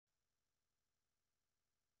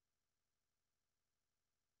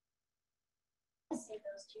Isn't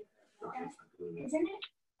it?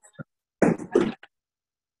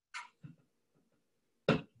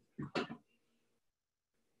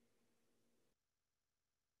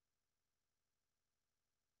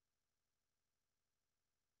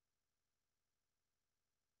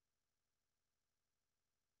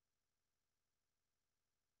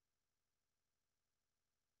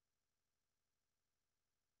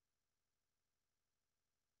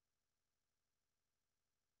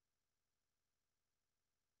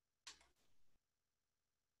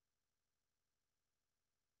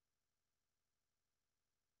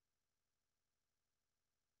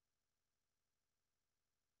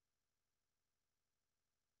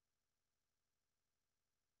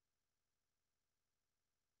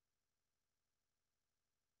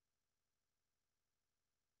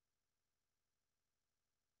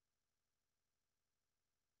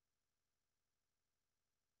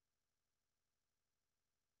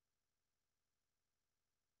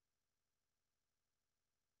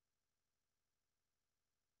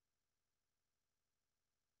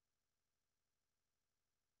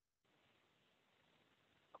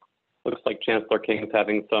 Looks like Chancellor King is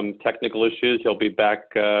having some technical issues. He'll be back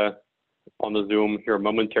on the Zoom here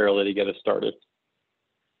momentarily to get us started.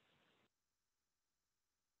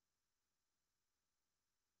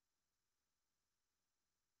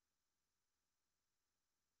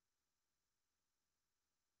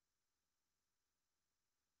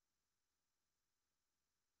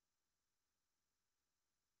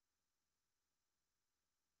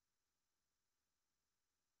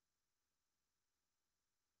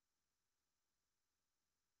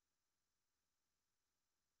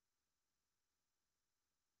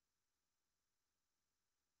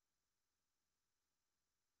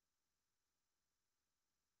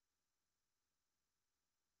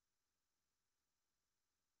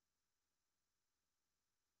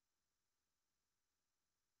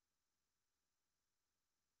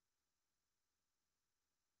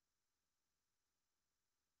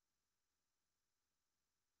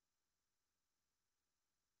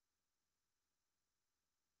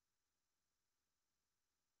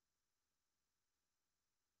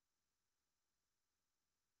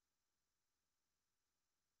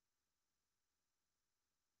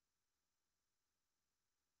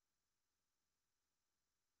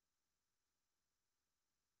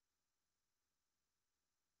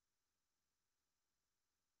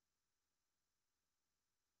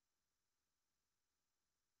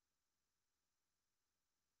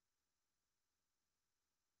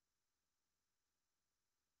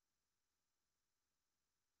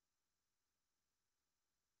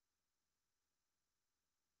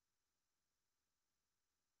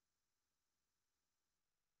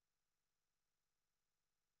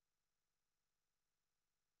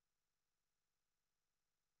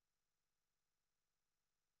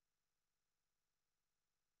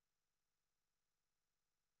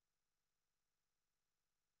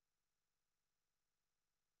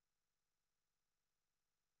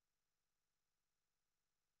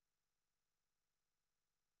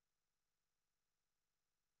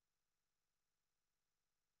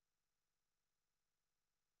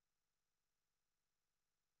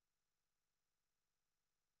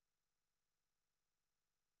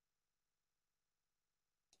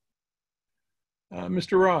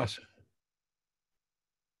 Mr. Ross.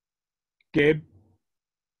 Gabe?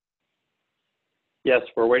 Yes,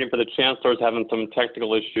 we're waiting for the Chancellor's having some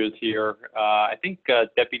technical issues here. I think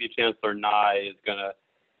Deputy Chancellor Nye is going to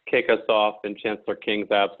kick us off in Chancellor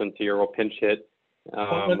King's absence here. We'll pinch hit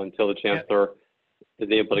until the Chancellor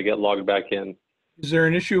is able to get logged back in. Is there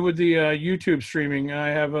an issue with the YouTube streaming? I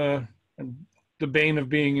have the bane of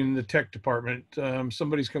being in the tech department.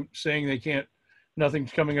 Somebody's saying they can't,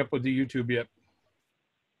 nothing's coming up with the YouTube yet.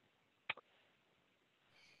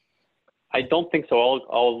 I don't think so.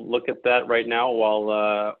 I'll look at that right now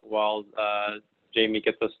while Jamie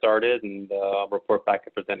gets us started, and I'll report back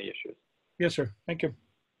if there's any issues. Yes, sir. Thank you.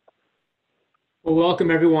 Well,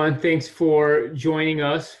 welcome everyone. Thanks for joining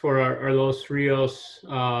us for our Los Rios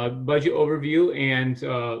budget overview and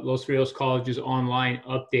Los Rios College's online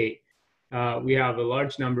update. We have a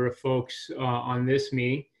large number of folks on this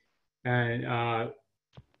meeting, and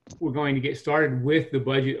we're going to get started with the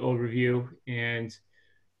budget overview. And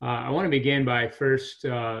I want to begin by first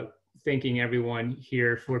thanking everyone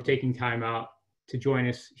here for taking time out to join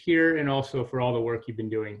us here, and also for all the work you've been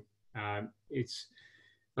doing. It's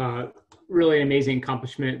really an amazing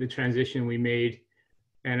accomplishment, the transition we made.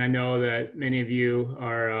 And I know that many of you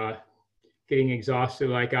are getting exhausted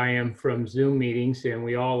like I am from Zoom meetings, and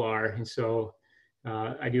we all are. And so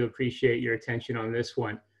I do appreciate your attention on this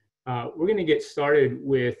one. We're going to get started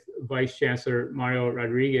with Vice Chancellor Mario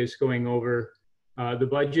Rodriguez going over the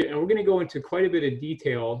budget, and we're going to go into quite a bit of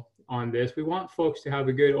detail on this. We want folks to have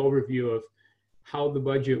a good overview of how the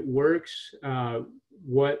budget works,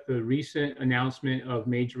 what the recent announcement of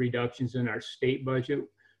major reductions in our state budget,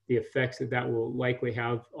 the effects that that will likely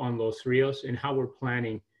have on Los Rios, and how we're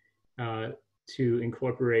planning to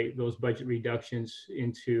incorporate those budget reductions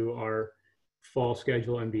into our fall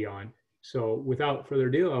schedule and beyond. So without further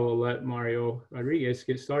ado, I will let Mario Rodriguez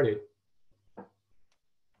get started.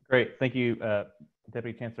 Great, thank you,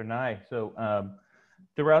 Deputy Chancellor Nye. So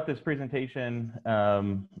throughout this presentation,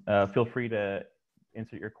 feel free to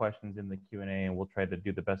insert your questions in the Q&A, and we'll try to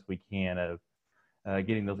do the best we can of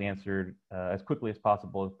getting those answered as quickly as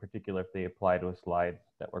possible, in particular if they apply to a slide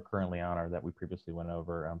that we're currently on or that we previously went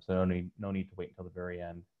over. So no need to wait until the very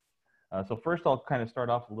end. So first, I'll kind of start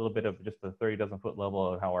off a little bit of just the 30-dozen-foot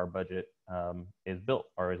level of how our budget is built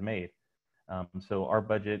or is made. So our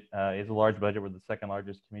budget is a large budget. We're the second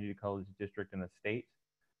largest community college district in the state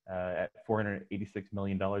at $486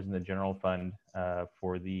 million in the general fund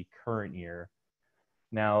for the current year.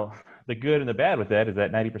 Now, the good and the bad with that is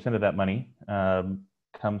that 90% of that money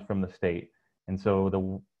comes from the state. And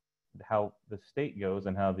so how the state goes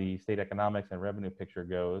and how the state economics and revenue picture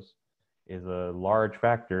goes is a large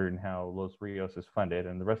factor in how Los Rios is funded,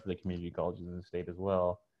 and the rest of the community colleges in the state as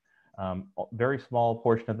well. Very small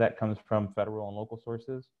portion of that comes from federal and local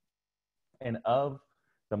sources. And of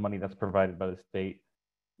the money that's provided by the state,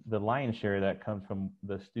 the lion's share of that comes from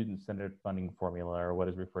the student-centered funding formula, or what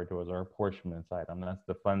is referred to as our apportionment item. That's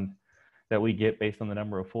the fund that we get based on the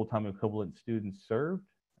number of full-time equivalent students served.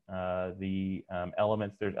 There's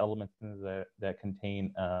elements that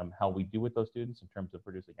contain how we do with those students in terms of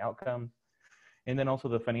producing outcomes, and then also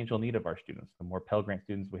the financial need of our students. The more Pell Grant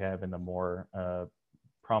students we have, and the more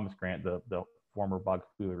Promise Grant, the former Bog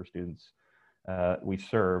Cooler students we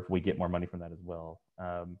serve, we get more money from that as well.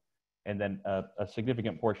 And then a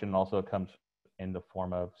significant portion also comes in the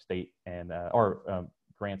form of state and or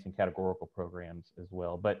grants and categorical programs as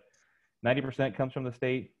well. But 90% comes from the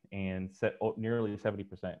state, and nearly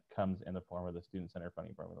 70% comes in the form of the student-centered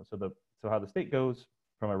funding formula. So how the state goes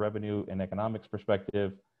from a revenue and economics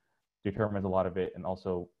perspective determines a lot of it, and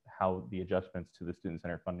also how the adjustments to the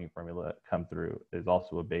student-centered funding formula come through is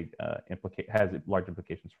also a big has large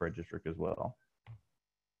implications for a district as well.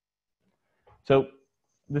 So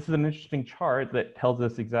this is an interesting chart that tells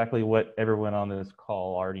us exactly what everyone on this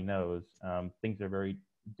call already knows. Things are very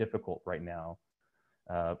difficult right now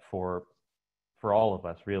for all of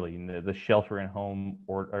us, really. The shelter-in-home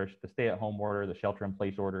or the stay-at-home order, the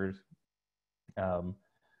shelter-in-place orders,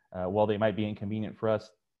 while they might be inconvenient for us,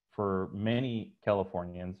 for many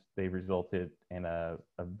Californians, they resulted in a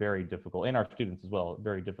very difficult, and our students as well,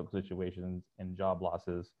 very difficult situations and job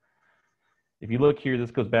losses. If you look here,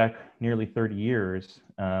 this goes back nearly 30 years.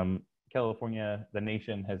 California, the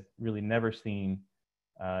nation, has really never seen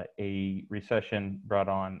a recession brought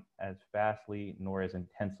on as fastly nor as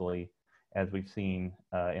intensely as we've seen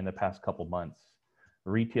in the past couple months.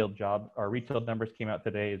 Our retail numbers came out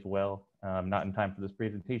today as well, not in time for this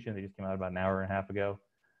presentation. They just came out about an hour and a half ago.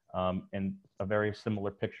 And a very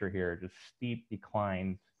similar picture here, just steep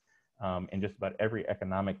declines in just about every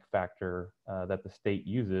economic factor that the state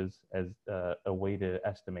uses as a way to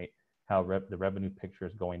estimate how the revenue picture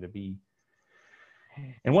is going to be.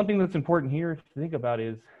 And one thing that's important here to think about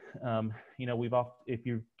is, if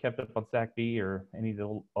you've kept up on SACB or any of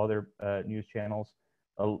the other news channels,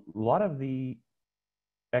 a lot of the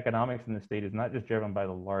economics in the state is not just driven by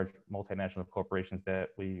the large multinational corporations that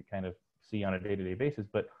we kind of see on a day-to-day basis,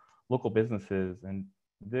 but local businesses. And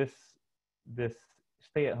this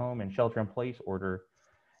stay-at-home and shelter-in-place order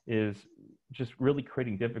is just really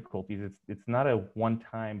creating difficulties. It's not a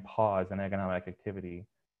one-time pause in economic activity.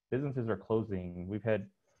 Businesses are closing. We've had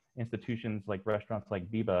institutions like restaurants like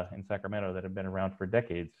Biba in Sacramento that have been around for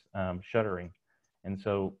decades shuttering. And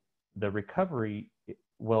so the recovery,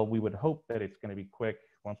 well, we would hope that it's going to be quick.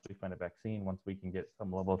 Once we find a vaccine, once we can get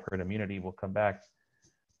some level of herd immunity, we'll come back.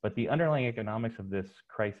 But the underlying economics of this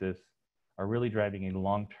crisis are really driving a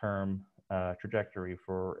long-term trajectory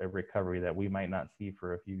for a recovery that we might not see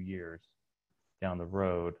for a few years down the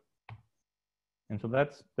road. And so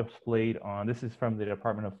that's displayed on, this is from the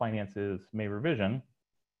Department of Finance's May revision.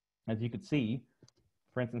 As you could see,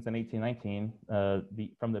 for instance, in 1819,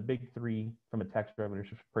 from the big three, from a tax revenue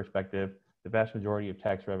perspective, the vast majority of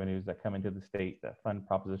tax revenues that come into the state that fund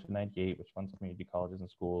Proposition 98, which funds community colleges and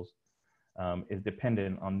schools, is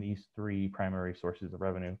dependent on these three primary sources of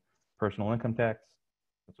revenue. Personal income tax,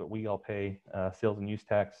 that's what we all pay, sales and use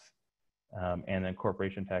tax, and then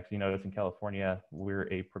corporation tax. You notice in California, we have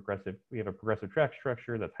a progressive tax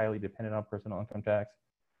structure that's highly dependent on personal income tax.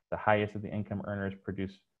 The highest of the income earners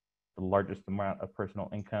produce the largest amount of personal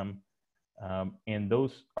income. And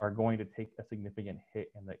those are going to take a significant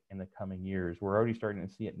hit in the coming years. We're already starting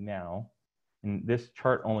to see it now. And this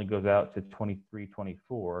chart only goes out to 23,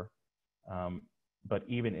 24. But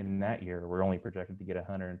even in that year, we're only projected to get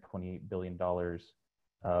 $128 billion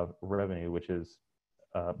of revenue, which is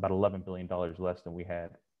about $11 billion less than we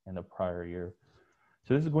had in the prior year.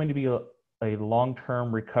 So this is going to be a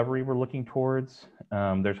long-term recovery we're looking towards.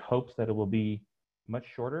 There's hopes that it will be much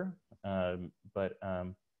shorter, but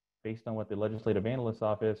based on what the Legislative Analyst's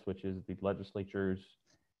Office, which is the legislature's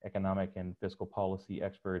economic and fiscal policy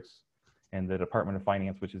experts, and the Department of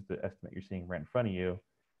Finance, which is the estimate you're seeing right in front of you,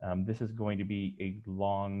 this is going to be a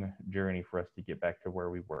long journey for us to get back to where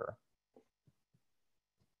we were.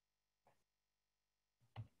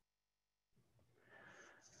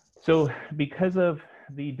 So because of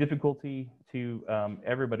the difficulty to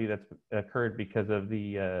everybody that's occurred because of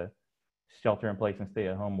the shelter in place and stay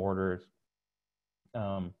at home orders,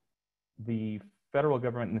 the federal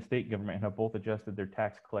government and the state government have both adjusted their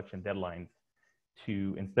tax collection deadlines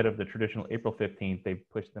to, instead of the traditional April 15th, they've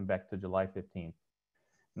pushed them back to July 15th.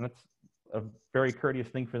 And that's a very courteous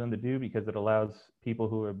thing for them to do because it allows people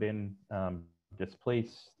who have been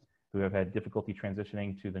displaced, who have had difficulty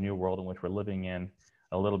transitioning to the new world in which we're living in,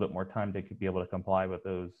 a little bit more time to be able to comply with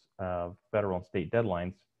those federal and state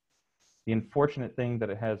deadlines. The unfortunate thing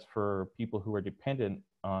that it has for people who are dependent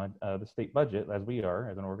on the state budget, as we are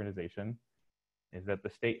as an organization, is that the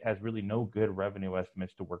state has really no good revenue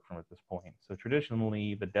estimates to work from at this point. So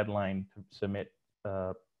traditionally, the deadline to submit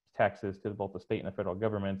taxes to both the state and the federal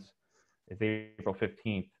governments is April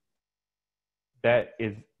 15th. That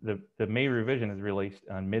is, the May revision is released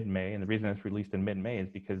on mid-May, and the reason it's released in mid-May is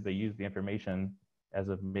because they use the information as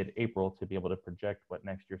of mid-April to be able to project what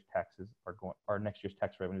next year's taxes are going, or next year's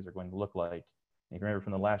tax revenues are going to look like. And you can remember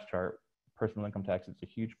from the last chart, personal income tax is a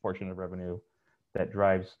huge portion of revenue that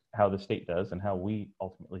drives how the state does and how we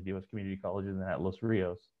ultimately do as community colleges and at Los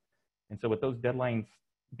Rios. And so with those deadlines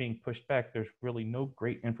being pushed back, there's really no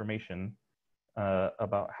great information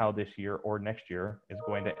about how this year or next year is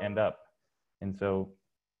going to end up. And so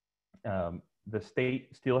the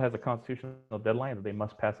state still has a constitutional deadline that they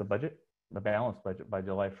must pass a budget, a balanced budget, by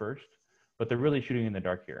July 1st, but they're really shooting in the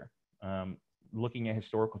dark here. Looking at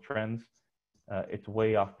historical trends, it's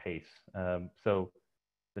way off pace. So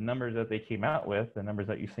the numbers that they came out with, the numbers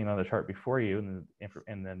that you've seen on the chart before you,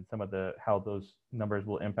 and then some of how those numbers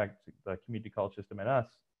will impact the community college system and us,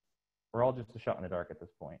 we're all just a shot in the dark at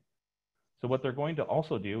this point. So what they're going to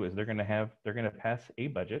also do is they're going to pass a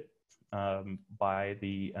budget by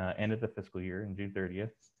the end of the fiscal year in June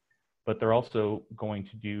 30th, but they're also going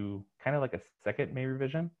to do kind of like a second May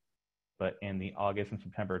revision, but in the August and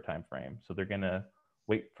September timeframe. So they're going to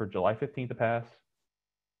wait for July 15th to pass,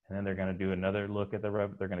 and then they're going to do another look at they're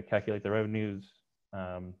going to calculate the revenues.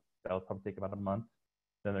 That'll probably take about a month.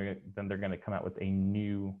 Then they're going to come out with a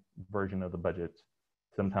new version of the budget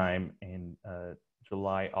sometime in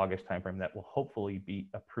July, August timeframe that will hopefully be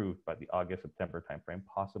approved by the August, September timeframe,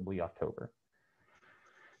 possibly October.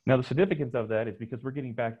 Now, the significance of that is because we're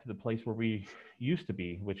getting back to the place where we used to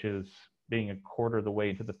be, which is being a quarter of the way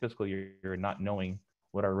into the fiscal year and not knowing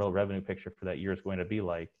what our real revenue picture for that year is going to be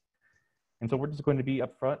like. And so we're just going to be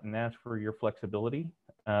upfront and ask for your flexibility.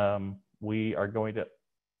 We are going to,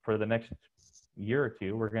 for the next year or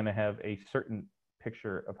two, we're going to have a certain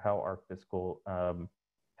picture of how our fiscal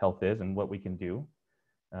health is and what we can do,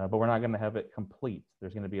 but we're not going to have it complete.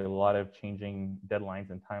 There's going to be a lot of changing deadlines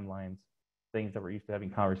and timelines, things that we're used to having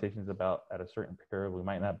conversations about at a certain period we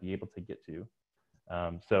might not be able to get to.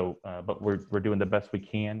 But we're doing the best we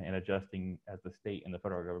can and adjusting as the state and the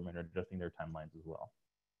federal government are adjusting their timelines as well.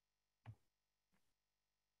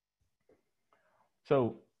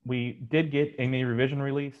 So we did get a May revision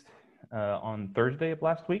released on Thursday of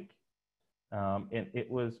last week, and it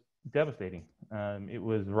was devastating. It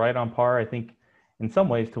was right on par, I think, in some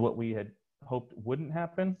ways to what we had hoped wouldn't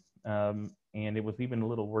happen, and it was even a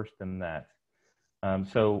little worse than that.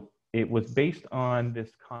 So it was based on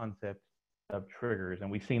this concept of triggers,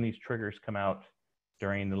 and we've seen these triggers come out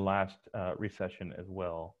during the last recession as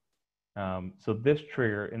well. So this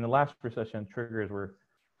trigger, in the last recession, triggers were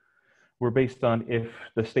based on if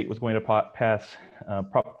the state was going to pass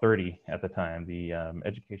Prop 30 at the time, the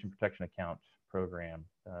Education Protection Account program,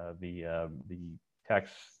 the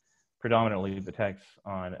tax, predominantly the tax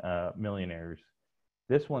on millionaires.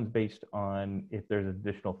 This one's based on if there's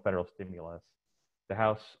additional federal stimulus. The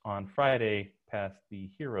House on Friday passed the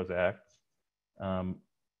HEROES Act,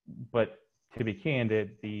 but to be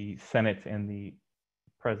candid, the Senate and the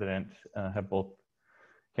President have both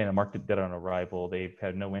kind of marked it dead on arrival. They've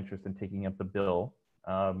had no interest in taking up the bill.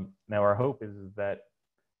 Now, our hope is that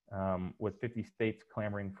with 50 states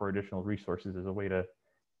clamoring for additional resources as a way to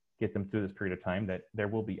get them through this period of time, that there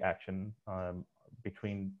will be action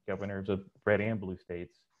between governors of red and blue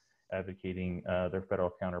states advocating their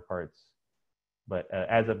federal counterparts. But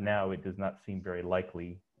as of now, it does not seem very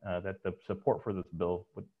likely that the support for this bill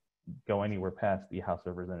would go anywhere past the House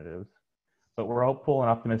of Representatives. But we're hopeful and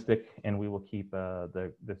optimistic, and we will keep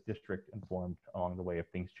this district informed along the way if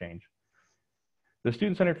things change. The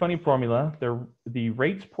student-centered funding formula, the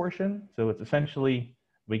rates portion, so it's essentially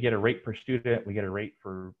we get a rate per student, we get a rate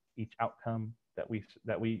for each outcome that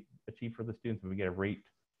we achieve for the students, and we get a rate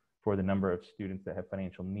for the number of students that have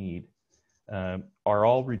financial need, are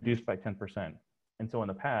all reduced by 10%. And so in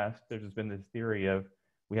the past, there's just been this theory of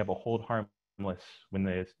we have a hold harmless when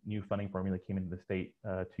this new funding formula came into the state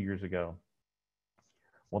 2 years ago.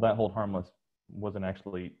 Well, that hold harmless wasn't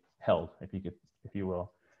actually held, if you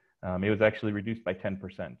will. It was actually reduced by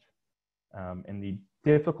 10%. And the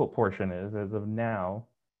difficult portion is, as of now,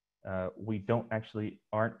 we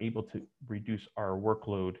aren't able to reduce our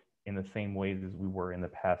workload in the same ways as we were in the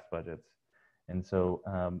past budgets. And so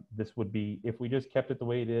this would be, if we just kept it the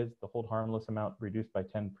way it is, the hold harmless amount reduced by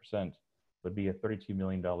 10% would be a $32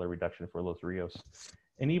 million reduction for Los Rios.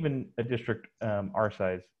 And even a district our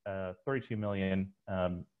size, $32 million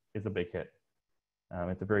is a big hit.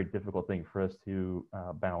 It's a very difficult thing for us to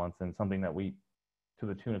balance, and something that to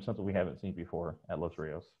the tune of something we haven't seen before at Los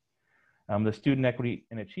Rios. The Student Equity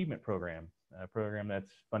and Achievement Program, a program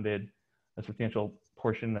that's funded a substantial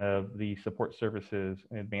portion of the support services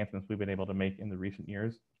and advancements we've been able to make in the recent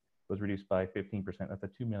years, was reduced by 15%. That's a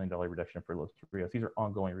 $2 million reduction for Los Rios. These are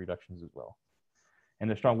ongoing reductions as well. And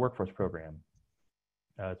the Strong Workforce Program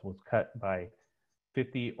was cut by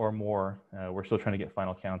 50 or more. We're still trying to get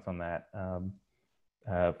final counts on that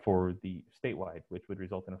for the statewide, which would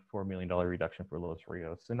result in a $4 million reduction for Los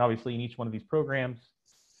Rios. And obviously in each one of these programs,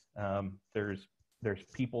 there's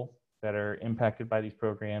people that are impacted by these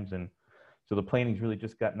programs. And so the planning's really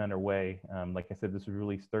just gotten underway. Like I said, this was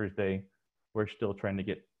released Thursday. We're still trying to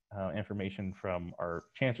get information from our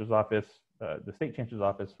chancellor's office, the state chancellor's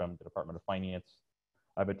office, from the Department of Finance.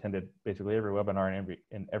 I've attended basically every webinar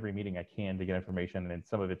and every meeting I can to get information, and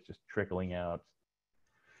some of it's just trickling out.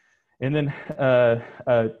 And then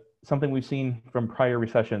something we've seen from prior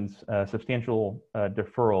recessions, substantial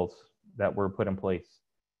deferrals that were put in place.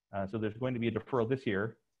 So there's going to be a deferral this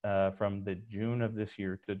year from the June of this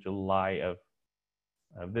year to July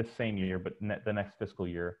of this same year, but the next fiscal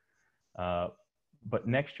year. But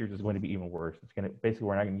next year's is going to be even worse. It's going to basically,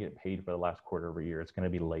 we're not going to get paid for the last quarter of a year. It's going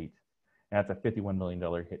to be late. And that's a $51 million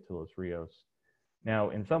hit to Los Rios.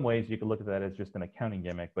 Now, in some ways, you could look at that as just an accounting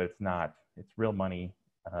gimmick, but it's not. It's real money.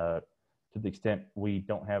 To the extent we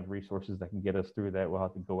don't have resources that can get us through that, we'll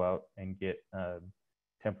have to go out and get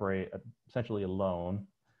temporary, essentially a loan,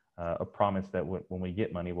 a promise that when we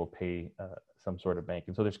get money, we'll pay some sort of bank.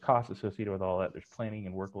 And so there's costs associated with all that. There's planning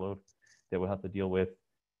and workload that we'll have to deal with.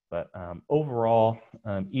 But overall,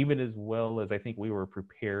 even as well as I think we were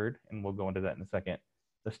prepared, and we'll go into that in a second,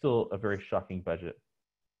 there's still a very shocking budget.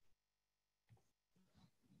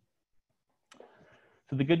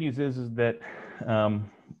 So the good news is that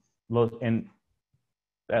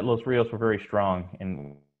at Los Rios, we're very strong.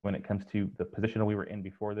 And when it comes to the position we were in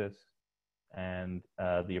before this, and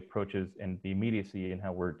the approaches and the immediacy and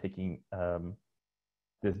how we're taking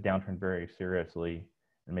this downturn very seriously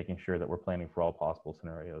and making sure that we're planning for all possible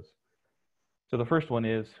scenarios. So the first one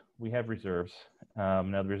is we have reserves.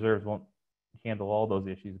 Now the reserves won't handle all those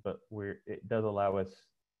issues, but it does allow us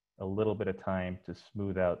a little bit of time to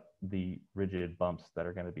smooth out the rigid bumps that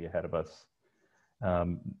are going to be ahead of us.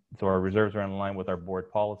 So our reserves are in line with our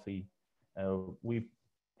board policy. We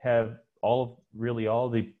have really all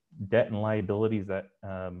the debt and liabilities that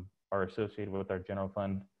are associated with our general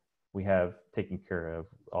fund. We have taken care of.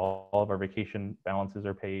 All of our vacation balances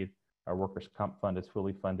are paid. Our workers' comp fund is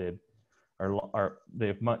fully funded.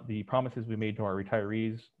 The promises we made to our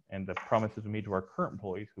retirees and the promises we made to our current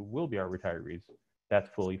employees, who will be our retirees, that's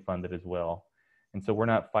fully funded as well. And so we're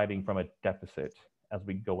not fighting from a deficit as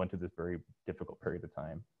we go into this very difficult period of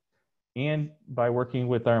time. And by working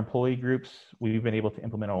with our employee groups, we've been able to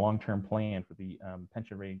implement a long-term plan for the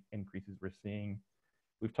pension rate increases we're seeing.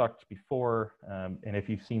 We've talked before, and if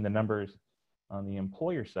you've seen the numbers on the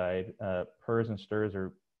employer side, PERS and STIRS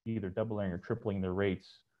are either doubling or tripling their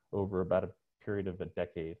rates over about a period of a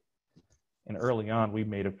decade. And early on, we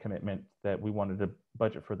made a commitment that we wanted to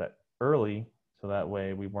budget for that early, so that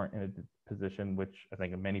way we weren't in a position, which I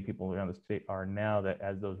think many people around the state are now, that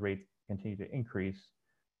as those rates continue to increase,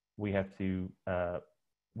 we have to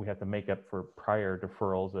make up for prior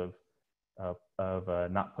deferrals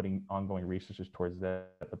of not putting ongoing resources towards that,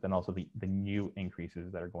 but then also the new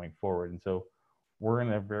increases that are going forward. And so we're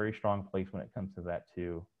in a very strong place when it comes to that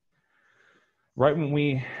too. Right when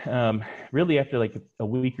we, really after like a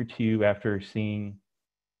week or two after seeing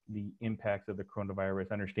the impacts of the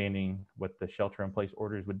coronavirus, understanding what the shelter-in-place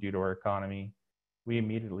orders would do to our economy, we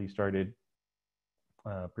immediately started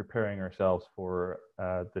preparing ourselves for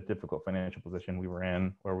the difficult financial position we were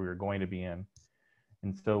in, or we were going to be in.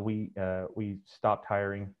 And so we stopped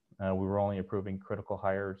hiring. We were only approving critical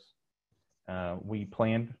hires.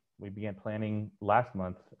 We began planning last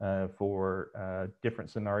month for different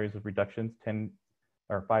scenarios of reductions,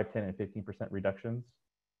 5, 10, and 15% reductions.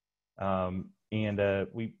 And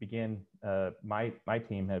we began, my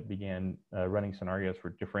team had began running scenarios for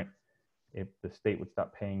different, if the state would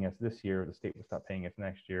stop paying us this year, the state would stop paying us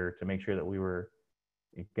next year, to make sure that we were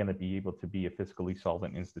going to be able to be a fiscally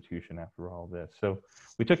solvent institution after all this. So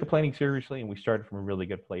we took the planning seriously, and we started from a really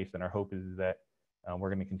good place. And our hope is that we're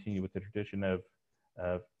going to continue with the tradition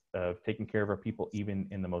of taking care of our people even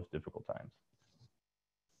in the most difficult times.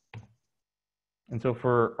 And so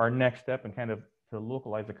for our next step, and kind of to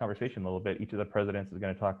localize the conversation a little bit, each of the presidents is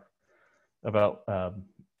going to talk about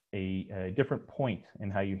a different point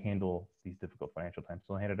in how you handle these difficult financial times.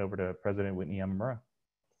 So I'll hand it over to President Whitney Yamamura.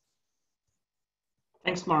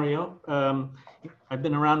 Thanks, Mario. I've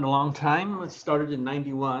been around a long time. I started in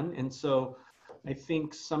 '91, and so I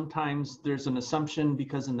think sometimes there's an assumption,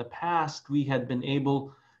 because in the past we had been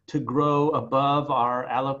able to grow above our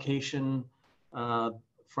allocation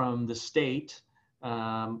from the state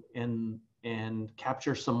and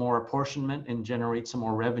capture some more apportionment and generate some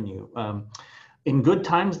more revenue. In good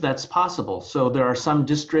times, that's possible. So there are some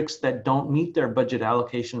districts that don't meet their budget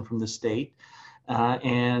allocation from the state,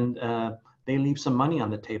 and they leave some money on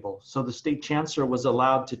the table. So the state chancellor was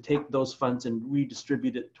allowed to take those funds and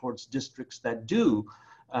redistribute it towards districts that do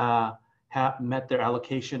have met their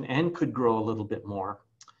allocation and could grow a little bit more.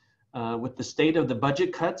 With the state of the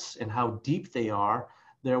budget cuts and how deep they are,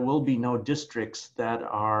 there will be no districts that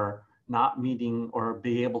are not meeting or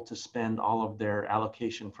be able to spend all of their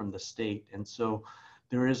allocation from the state. And so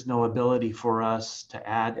there is no ability for us to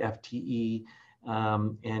add FTE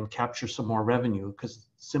and capture some more revenue, because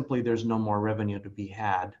simply there's no more revenue to be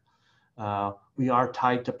had. We are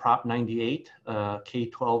tied to Prop 98,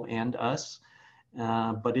 K-12 and us,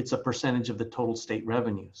 but it's a percentage of the total state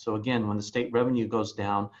revenue. So again, when the state revenue goes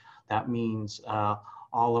down, that means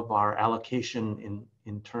all of our allocation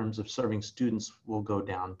in terms of serving students will go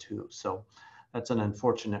down too. So that's an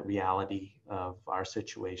unfortunate reality of our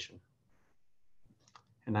situation.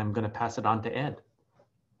 And I'm going to pass it on to Ed.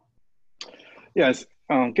 Yes,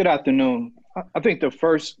 good afternoon. I think the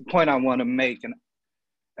first point I want to make, and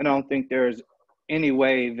I don't think there's any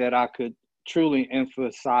way that I could truly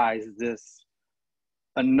emphasize this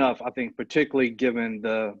enough, I think particularly given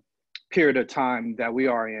the period of time that we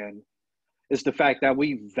are in, is the fact that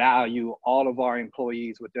we value all of our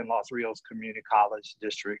employees within Los Rios Community College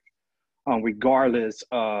District, regardless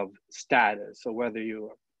of status. So whether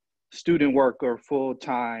you're a student worker,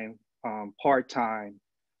 full-time, part-time,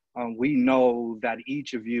 we know that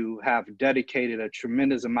each of you have dedicated a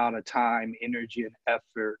tremendous amount of time, energy, and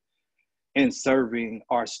effort in serving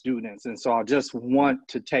our students. And so I just want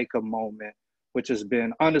to take a moment, which has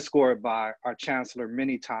been underscored by our chancellor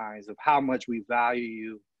many times, of how much we value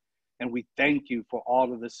you. And we thank you for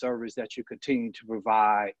all of the service that you continue to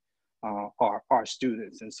provide our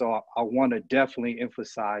students. And so I want to definitely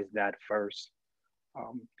emphasize that first.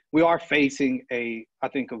 We are facing I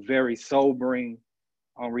think, a very sobering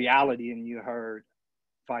reality, and you heard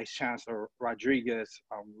Vice Chancellor Rodriguez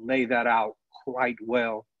lay that out quite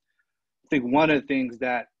well. I think one of the things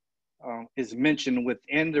that is mentioned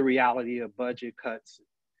within the reality of budget cuts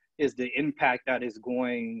is the impact that is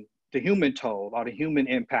going, the human toll or the human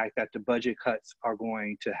impact that the budget cuts are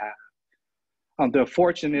going to have. The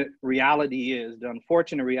unfortunate reality is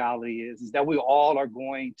that we all are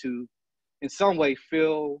going to, in some way,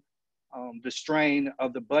 feel the strain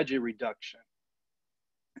of the budget reduction.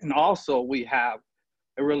 And also we have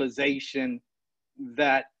a realization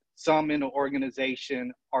that some in the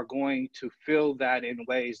organization are going to feel that in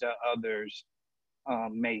ways that others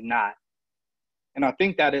may not. And I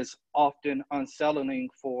think that is often unsettling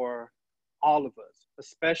for all of us,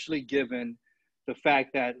 especially given the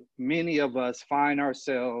fact that many of us find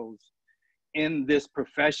ourselves in this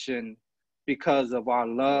profession because of our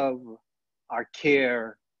love, our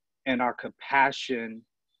care, and our compassion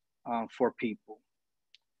for people.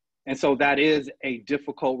 And so that is a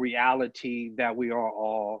difficult reality that we are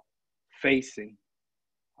all facing.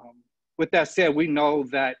 With that said, we know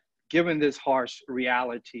that given this harsh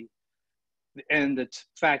reality and the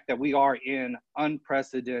fact that we are in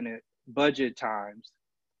unprecedented budget times,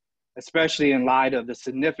 especially in light of the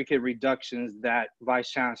significant reductions that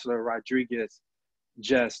Vice Chancellor Rodriguez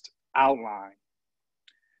just outlined.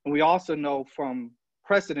 And we also know from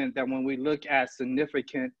precedent that when we look at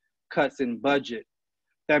significant cuts in budget,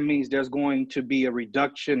 that means there's going to be a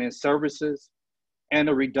reduction in services and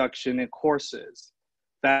a reduction in courses.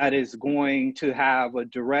 That is going to have a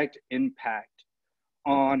direct impact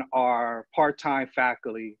on our part-time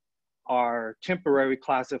faculty, our temporary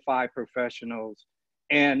classified professionals,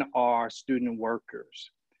 and our student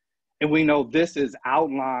workers. And we know this is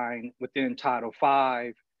outlined within Title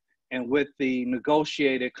V and with the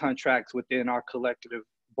negotiated contracts within our collective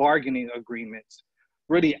bargaining agreements,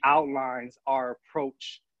 really outlines our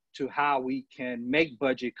approach to how we can make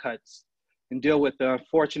budget cuts and deal with the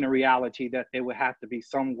unfortunate reality that there would have to be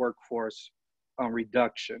some workforce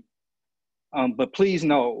reduction. But please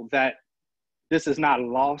know that this is not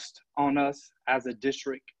lost on us as a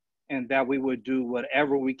district, and that we would do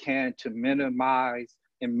whatever we can to minimize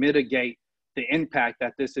and mitigate the impact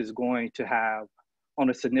that this is going to have on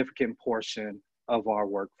a significant portion of our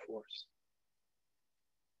workforce.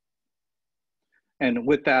 And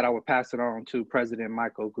with that, I will pass it on to President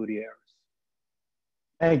Michael Gutierrez.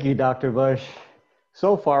 Thank you, Dr. Bush.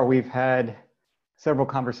 So far, we've had several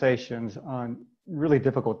conversations on really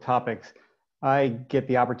difficult topics. I get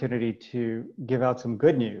the opportunity to give out some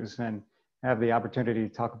good news and have the opportunity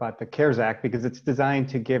to talk about the CARES Act because it's designed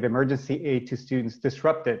to give emergency aid to students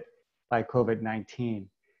disrupted by COVID-19.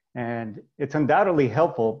 And it's undoubtedly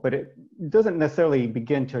helpful, but it doesn't necessarily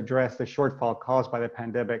begin to address the shortfall caused by the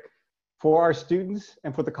pandemic for our students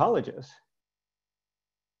and for the colleges.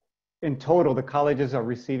 In total, the colleges are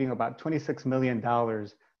receiving about $26 million,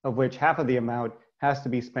 of which half of the amount has to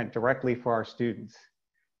be spent directly for our students.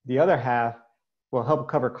 The other half will help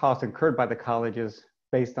cover costs incurred by the colleges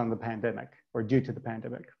based on the pandemic or due to the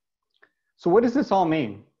pandemic. So what does this all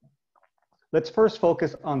mean? Let's first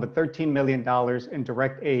focus on the $13 million in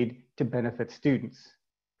direct aid to benefit students.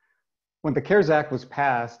 When the CARES Act was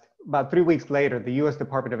passed, about 3 weeks later, the U.S.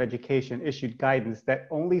 Department of Education issued guidance that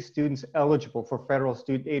only students eligible for federal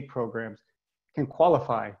student aid programs can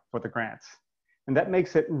qualify for the grants. And that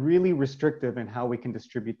makes it really restrictive in how we can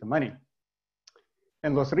distribute the money.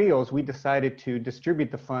 In Los Rios, we decided to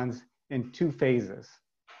distribute the funds in 2 phases.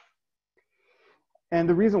 And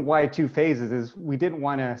the reason why 2 phases is we didn't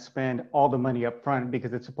want to spend all the money up front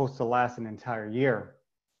because it's supposed to last an entire year.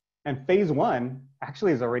 And phase 1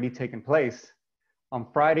 actually has already taken place. On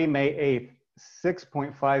Friday, May 8th,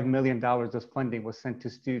 $6.5 million of funding was sent to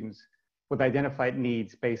students with identified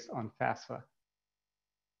needs based on FAFSA.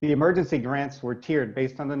 The emergency grants were tiered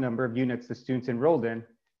based on the number of units the students enrolled in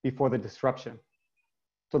before the disruption.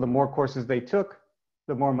 So the more courses they took,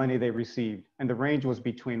 the more money they received. And the range was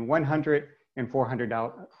between $100 and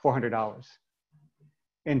 $400.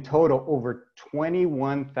 In total, over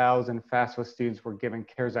 21,000 FAFSA students were given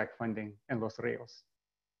CARES Act funding in Los Rios.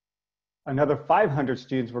 Another 500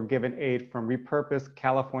 students were given aid from repurposed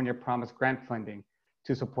California Promise Grant funding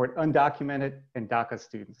to support undocumented and DACA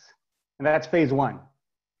students. And that's phase 1.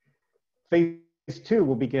 Phase 2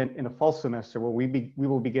 will begin in the fall semester where we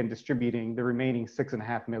will begin distributing the remaining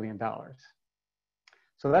 $6.5 million.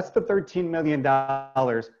 So that's the $13 million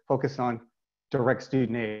focused on direct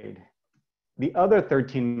student aid. The other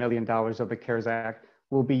 $13 million of the CARES Act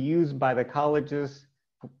will be used by the colleges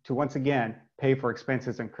to once again pay for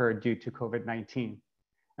expenses incurred due to COVID-19.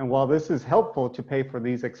 And while this is helpful to pay for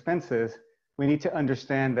these expenses, we need to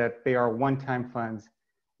understand that they are one-time funds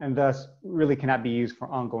and thus really cannot be used for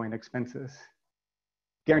ongoing expenses.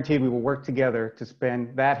 Guaranteed, we will work together to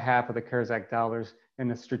spend that half of the CARES Act dollars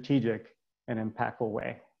in a strategic and impactful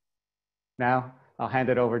way. Now, I'll hand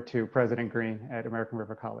it over to President Green at American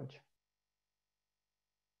River College.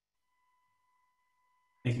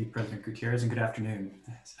 Thank you, President Gutierrez, and good afternoon.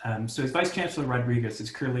 So as Vice Chancellor Rodriguez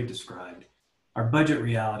has clearly described, our budget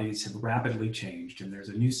realities have rapidly changed, and there's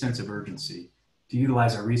a new sense of urgency to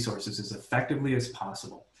utilize our resources as effectively as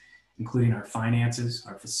possible, including our finances,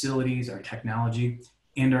 our facilities, our technology,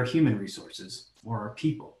 and our human resources, or our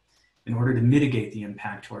people, in order to mitigate the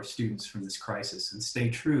impact to our students from this crisis and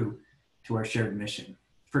stay true to our shared mission.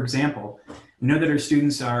 For example, we know that our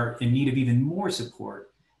students are in need of even more support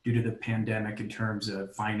due to the pandemic in terms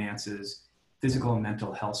of finances, physical and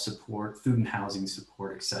mental health support, food and housing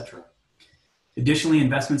support, etc. Additionally,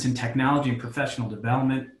 investments in technology and professional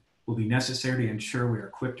development will be necessary to ensure we are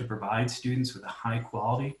equipped to provide students with a high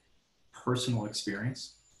quality personal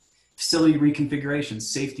experience. Facility reconfigurations,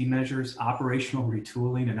 safety measures, operational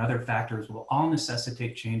retooling, and other factors will all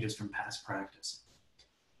necessitate changes from past practice.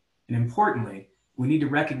 And importantly, we need to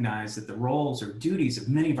recognize that the roles or duties of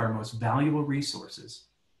many of our most valuable resources,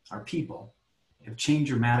 our people, have changed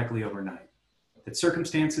dramatically overnight. That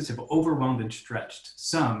circumstances have overwhelmed and stretched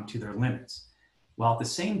some to their limits, while at the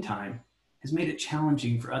same time has made it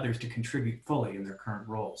challenging for others to contribute fully in their current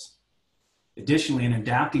roles. Additionally, in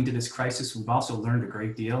adapting to this crisis, we've also learned a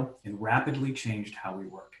great deal and rapidly changed how we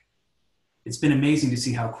work. It's been amazing to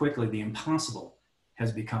see how quickly the impossible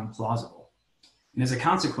has become plausible. And as a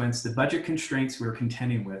consequence, the budget constraints we're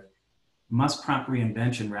contending with must prompt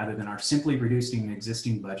reinvention rather than our simply reducing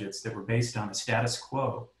existing budgets that were based on a status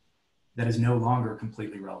quo that is no longer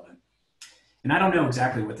completely relevant. And I don't know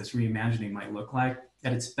exactly what this reimagining might look like.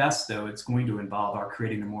 At its best, though, it's going to involve our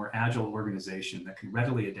creating a more agile organization that can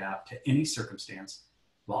readily adapt to any circumstance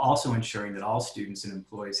while also ensuring that all students and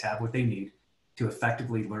employees have what they need to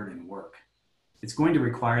effectively learn and work. It's going to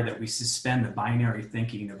require that we suspend the binary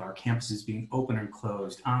thinking of our campuses being open and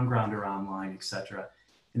closed, on ground or online, etc.,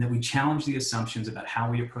 and that we challenge the assumptions about how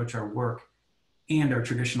we approach our work and our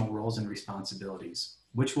traditional roles and responsibilities,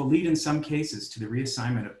 which will lead in some cases to the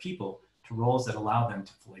reassignment of people to roles that allow them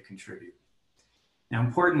to fully contribute. Now,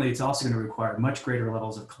 importantly, it's also going to require much greater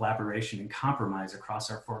levels of collaboration and compromise across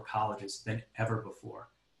our 4 colleges than ever before,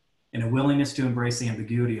 and a willingness to embrace the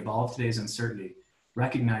ambiguity of all of today's uncertainty,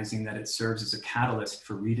 recognizing that it serves as a catalyst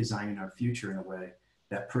for redesigning our future in a way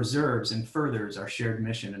that preserves and furthers our shared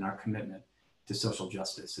mission and our commitment to social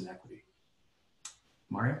justice and equity.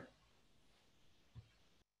 Mario?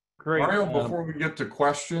 Great. Mario, before we get to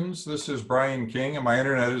questions, this is Brian King and my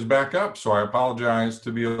internet is back up. So I apologize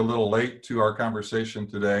to be a little late to our conversation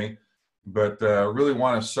today, but really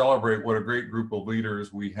want to celebrate what a great group of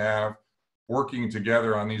leaders we have working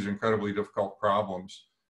together on these incredibly difficult problems.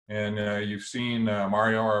 And you've seen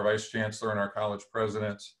Mario, our Vice Chancellor, and our college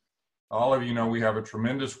presidents. All of you know we have a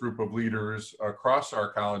tremendous group of leaders across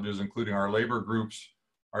our colleges, including our labor groups,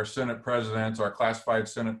 our Senate presidents, our classified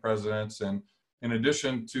Senate presidents, and in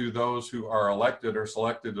addition to those who are elected or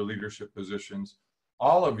selected to leadership positions,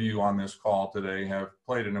 all of you on this call today have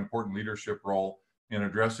played an important leadership role in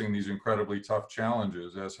addressing these incredibly tough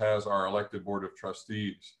challenges, as has our elected Board of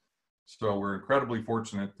Trustees. So we're incredibly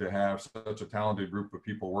fortunate to have such a talented group of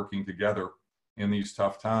people working together in these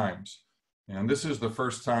tough times. And this is the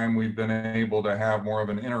first time we've been able to have more of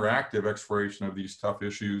an interactive exploration of these tough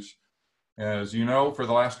issues. As you know, for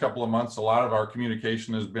the last couple of months, a lot of our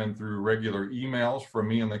communication has been through regular emails from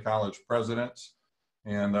me and the college presidents.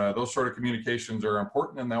 And those sort of communications are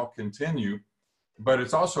important and they'll continue. But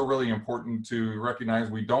it's also really important to recognize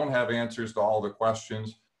we don't have answers to all the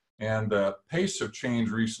questions. And the pace of change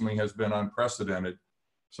recently has been unprecedented.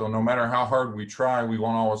 So no matter how hard we try, we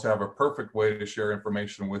won't always have a perfect way to share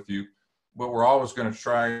information with you. But we're always going to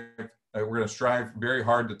try, we're going to strive very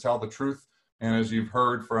hard to tell the truth. And as you've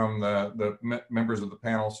heard from the members of the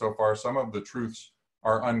panel so far, some of the truths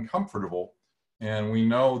are uncomfortable. And we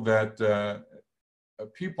know that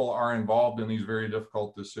people are involved in these very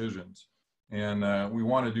difficult decisions. And we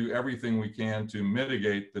want to do everything we can to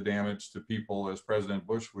mitigate the damage to people, as President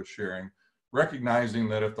Bush was sharing, recognizing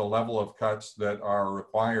that if the level of cuts that are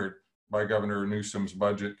required by Governor Newsom's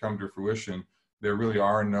budget come to fruition, there really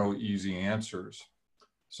are no easy answers.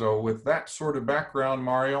 So with that sort of background,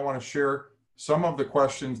 Mario, I want to share some of the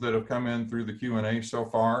questions that have come in through the Q&A so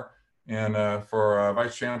far, and for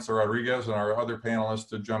Vice Chancellor Rodriguez and our other panelists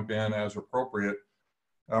to jump in as appropriate.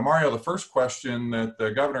 Mario, the first question that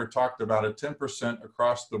the governor talked about, a 10%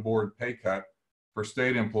 across the board pay cut for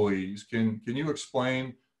state employees. Can you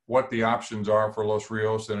explain what the options are for Los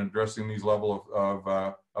Rios in addressing these level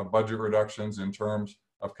of budget reductions in terms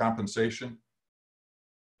of compensation?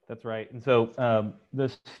 That's right. And so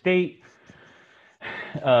the state,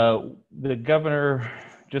 the governor,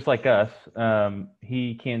 just like us,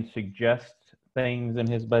 he can suggest things in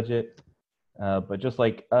his budget, but just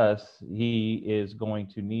like us, he is going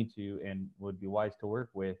to need to and would be wise to work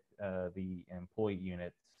with the employee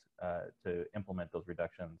units to implement those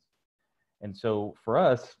reductions. And so for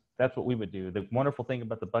us, that's what we would do. The wonderful thing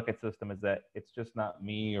about the bucket system is that it's just not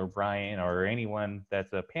me or Brian or anyone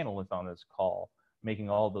that's a panelist on this call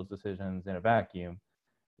making all of those decisions in a vacuum.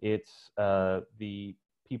 It's the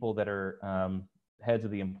people that are heads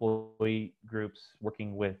of the employee groups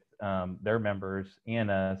working with their members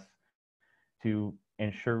and us to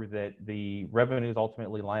ensure that the revenues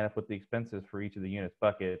ultimately line up with the expenses for each of the units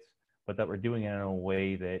buckets, but that we're doing it in a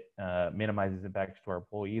way that minimizes impacts to our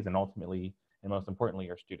employees and ultimately, and most importantly,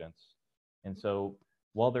 our students. And so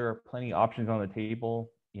while there are plenty of options on the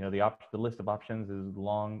table, the list of options is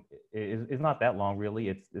long, is not that long really.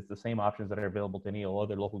 It's the same options that are available to any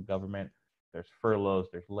other local government. There's furloughs,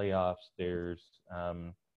 there's layoffs, there's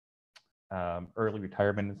early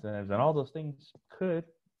retirement incentives, and all those things could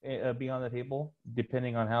be on the table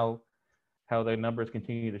depending on how the numbers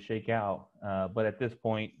continue to shake out. But at this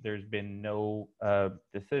point, there's been no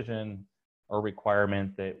decision or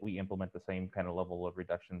requirement that we implement the same kind of level of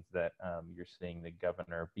reductions that you're seeing the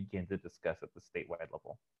governor begin to discuss at the statewide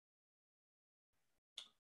level.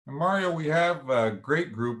 Mario, we have a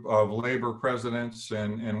great group of labor presidents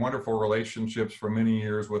and wonderful relationships for many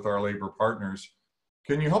years with our labor partners.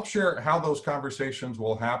 Can you help share how those conversations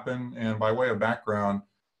will happen? And by way of background,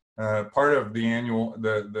 part of the annual,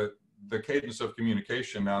 the cadence of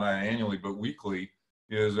communication, now not annually, but weekly,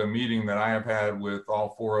 is a meeting that I have had with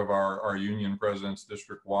all four of our union presidents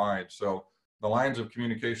district-wide. So the lines of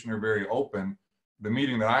communication are very open. The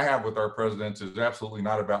meeting that I have with our presidents is absolutely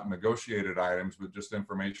not about negotiated items, but just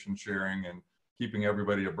information sharing and keeping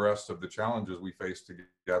everybody abreast of the challenges we face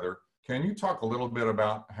together. Can you talk a little bit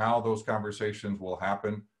about how those conversations will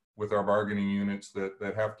happen with our bargaining units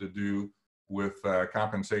that have to do with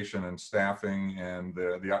compensation and staffing and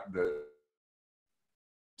the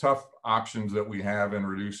tough options that we have in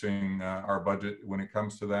reducing our budget when it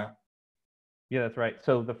comes to that? Yeah, that's right.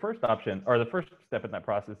 So the first option, or the first step in that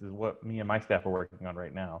process, is what me and my staff are working on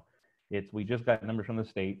right now. We just got numbers from the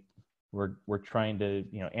state. We're trying to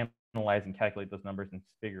analyze and calculate those numbers and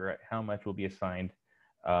figure out how much will be assigned,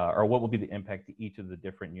 or what will be the impact to each of the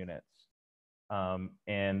different units.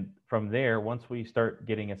 And from there, once we start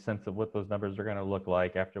getting a sense of what those numbers are going to look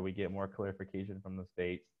like after we get more clarification from the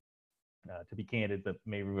state, to be candid, that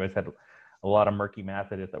maybe we guys had a lot of murky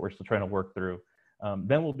math in it that we're still trying to work through.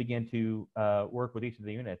 Then we'll begin to work with each of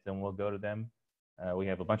the units, and we'll go to them. We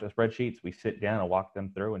have a bunch of spreadsheets. We sit down and walk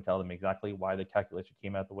them through and tell them exactly why the calculation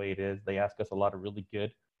came out the way it is. They ask us a lot of really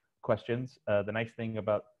good questions. The nice thing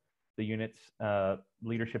about the units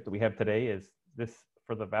leadership that we have today is this,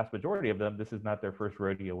 for the vast majority of them, this is not their first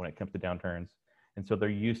rodeo when it comes to downturns. And so they're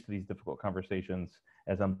used to these difficult conversations,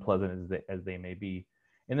 as unpleasant as they may be.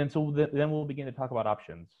 And then then we'll begin to talk about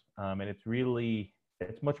options. And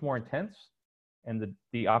it's much more intense, and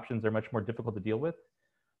the options are much more difficult to deal with.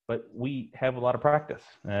 But we have a lot of practice.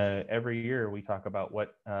 Every year we talk about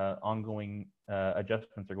what ongoing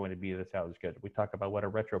adjustments are going to be to the salary schedule. We talk about what a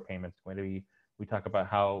retro payment is going to be. We talk about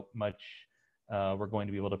how much we're going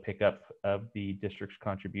to be able to pick up of the district's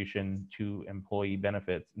contribution to employee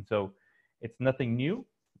benefits. And so it's nothing new.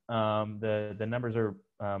 The numbers are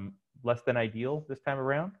less than ideal this time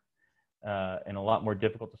around, and a lot more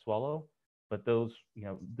difficult to swallow. But those,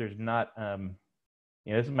 there's not,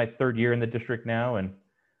 this is my third year in the district now. And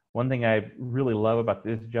one thing I really love about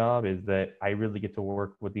this job is that I really get to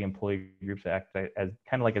work with the employee groups to act as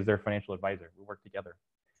kind of like as their financial advisor. We work together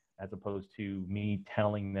as opposed to me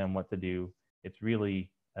telling them what to do. It's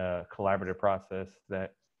really a collaborative process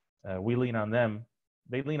that we lean on them.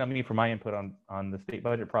 They lean on me for my input on the state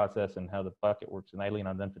budget process and how the bucket works, and I lean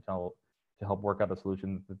on them to help work out a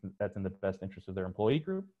solution that's in the best interest of their employee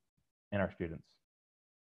group and our students.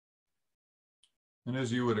 And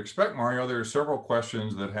as you would expect, Mario, there are several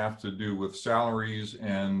questions that have to do with salaries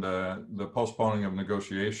and the postponing of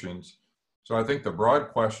negotiations. So I think the broad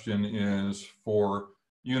question is, for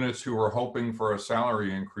units who are hoping for a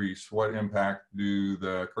salary increase, what impact do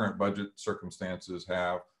the current budget circumstances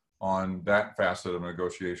have on that facet of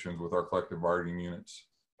negotiations with our collective bargaining units?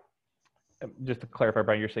 Just to clarify,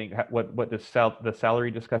 Brian, you're saying what does the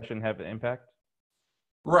salary discussion have an impact?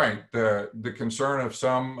 Right. The concern of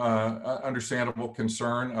some understandable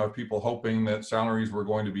concern of people hoping that salaries were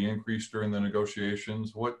going to be increased during the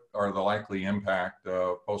negotiations. What are the likely impact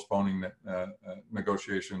of postponing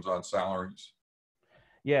negotiations on salaries?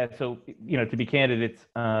 Yeah. So, to be candid, it's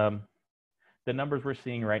the numbers we're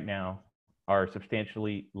seeing right now are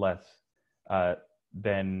substantially less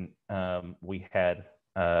than we had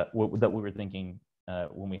that we were thinking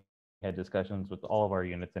when we had discussions with all of our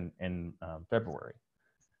units in February.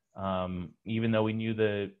 Even though we knew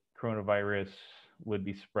the coronavirus would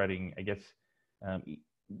be spreading, I guess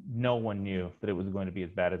no one knew that it was going to be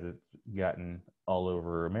as bad as it's gotten all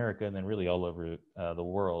over America and then really all over the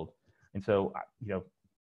world. And so,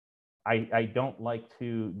 I don't like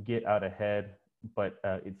to get out ahead, but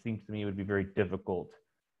it seems to me it would be very difficult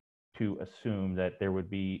to assume that there would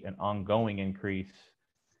be an ongoing increase,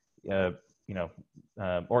 or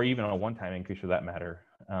even a one-time increase for that matter.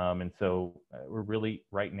 And so we're really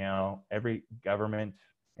right now, every government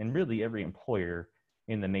and really every employer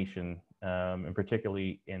in the nation, and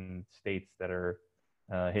particularly in states that are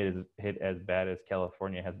hit as bad as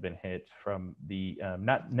California has been hit from the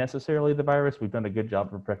not necessarily the virus. We've done a good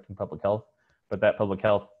job of protecting public health, but that public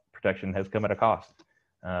health protection has come at a cost.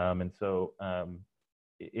 And so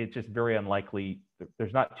it's just very unlikely.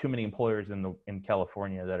 There's not too many employers in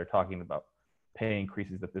California that are talking about pay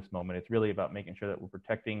increases at this moment. It's really about making sure that we're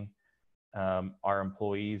protecting our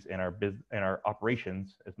employees and our business and our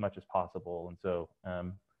operations as much as possible. And so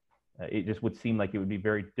it just would seem like it would be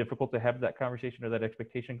very difficult to have that conversation or that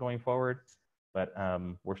expectation going forward, but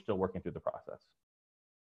we're still working through the process.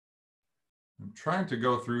 I'm trying to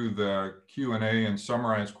go through the Q&A and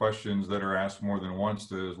summarize questions that are asked more than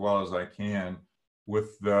once as well as I can,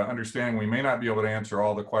 with the understanding we may not be able to answer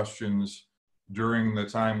all the questions during the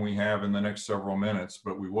time we have in the next several minutes,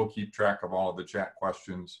 but we will keep track of all of the chat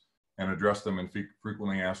questions and address them in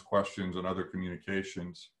frequently asked questions and other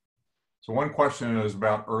communications. So one question is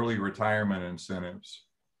about early retirement incentives.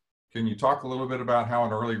 Can you talk a little bit about how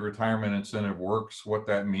an early retirement incentive works, what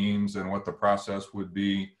that means, and what the process would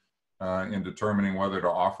be in determining whether to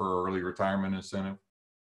offer early retirement incentive?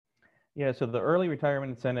 Yeah, so the early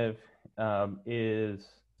retirement incentive it's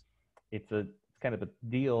kind of a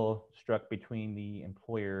deal struck between the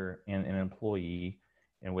employer and an employee,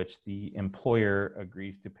 in which the employer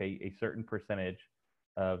agrees to pay a certain percentage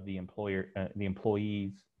of the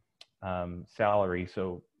employee's salary.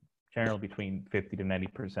 So generally between 50 to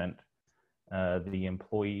 90%. The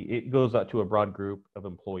employee, it goes out to a broad group of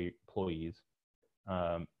employees.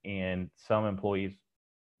 And some employees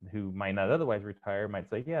who might not otherwise retire might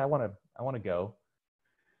say, yeah, I want to go.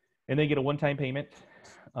 And they get a one-time payment,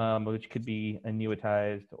 which could be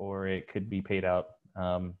annuitized, or it could be paid out,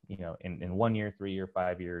 in 1 year, 3 year,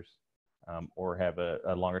 5 years, or have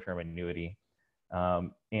a longer-term annuity.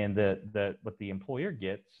 And what the employer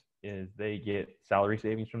gets is they get salary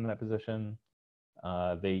savings from that position.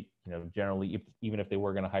 They, generally, even if they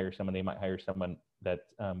were going to hire someone, they might hire someone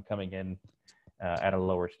that's coming in at a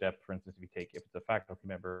lower step. For instance, if it's a faculty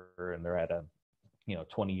member and they're at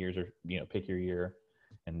 20 years, or pick your year,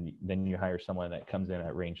 and then you hire someone that comes in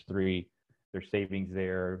at range 3, there's savings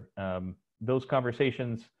there. Those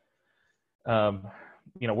conversations,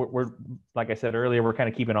 we're like I said earlier, we're kind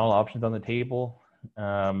of keeping all options on the table.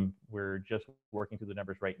 We're just working through the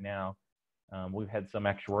numbers right now. We've had some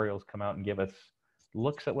actuarials come out and give us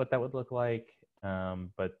looks at what that would look like,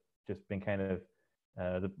 but just been kind of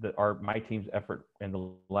my team's effort in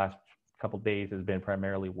the last couple of days has been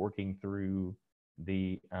primarily working through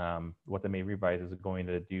what the May revise is going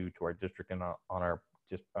to do to our district and on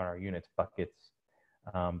our units buckets.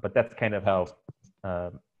 But that's kind of how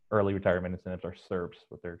early retirement incentives are SERPs,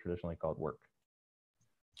 what they're traditionally called, work.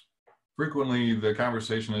 Frequently, the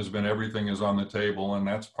conversation has been everything is on the table, and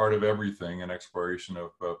that's part of everything, an exploration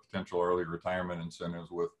of potential early retirement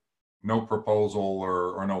incentives with no proposal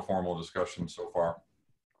or no formal discussion so far.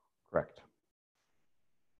 Correct.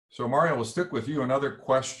 So Mario, we'll stick with you. Another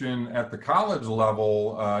question: at the college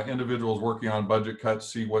level, individuals working on budget cuts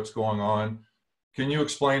see what's going on. Can you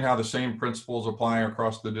explain how the same principles apply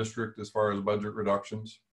across the district as far as budget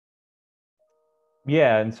reductions?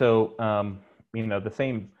 Yeah, and so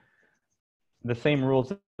the same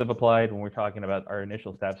rules have applied when we're talking about our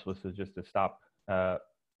initial steps, was to just to stop,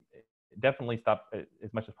 definitely stop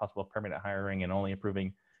as much as possible permanent hiring and only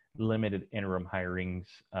approving limited interim hirings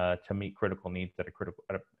to meet critical needs that are critical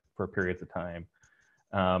for periods of time.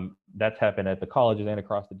 That's happened at the colleges and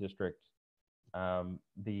across the district.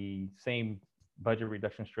 The same budget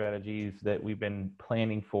reduction strategies that we've been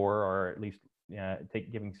planning for, or at least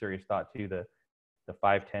giving serious thought to, the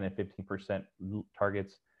 5, 10, and 15%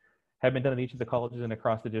 targets, have been done at each of the colleges and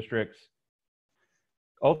across the districts.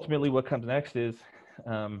 Ultimately, what comes next is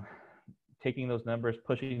taking those numbers,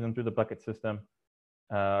 pushing them through the bucket system,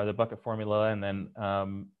 or the bucket formula, and then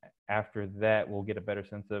after that, we'll get a better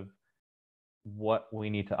sense of what we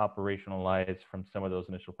need to operationalize from some of those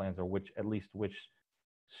initial plans, or which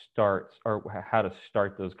starts, or how to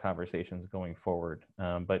start those conversations going forward.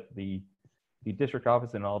 But the district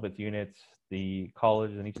office and all of its units, the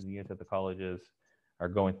college and each of the units at the colleges, are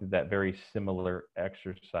going through that very similar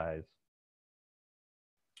exercise.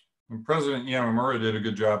 And President Yamamura did a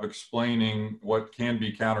good job explaining what can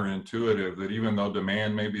be counterintuitive, that even though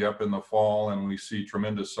demand may be up in the fall and we see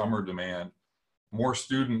tremendous summer demand, more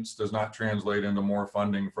students does not translate into more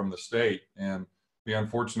funding from the state. And the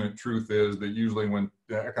unfortunate truth is that usually when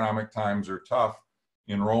the economic times are tough,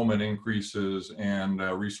 enrollment increases and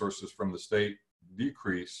resources from the state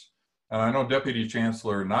decrease. And I know Deputy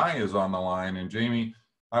Chancellor Nye is on the line. And Jamie,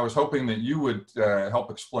 I was hoping that you would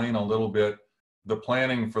help explain a little bit the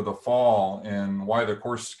planning for the fall and why the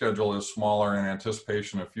course schedule is smaller in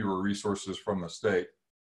anticipation of fewer resources from the state.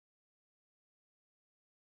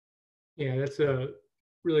 Yeah, that's a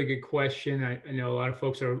really good question. I know a lot of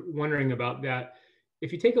folks are wondering about that.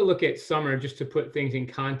 If you take a look at summer, just to put things in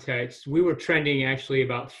context, we were trending actually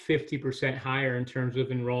about 50% higher in terms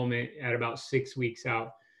of enrollment at about 6 weeks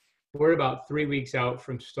out. We're about 3 weeks out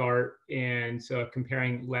from start, and so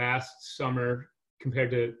comparing last summer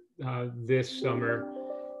compared to this summer,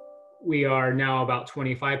 we are now about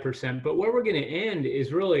 25%. But where we're going to end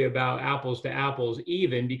is really about apples to apples,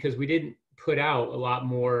 even because we didn't put out a lot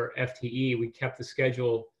more FTE. We kept the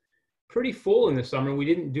schedule pretty full in the summer. We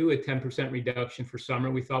didn't do a 10% reduction for summer.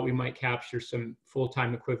 We thought we might capture some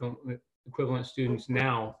full-time equivalent students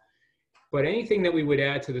now. But anything that we would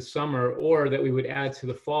add to the summer or that we would add to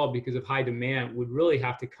the fall because of high demand would really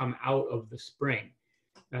have to come out of the spring.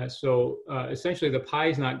 So essentially the pie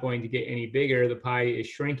is not going to get any bigger. The pie is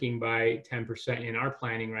shrinking by 10% in our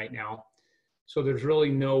planning right now. So there's really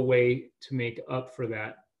no way to make up for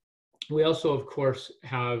that. We also, of course,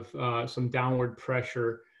 have some downward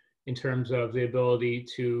pressure in terms of the ability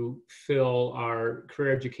to fill our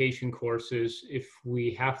career education courses if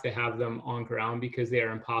we have to have them on ground because they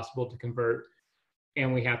are impossible to convert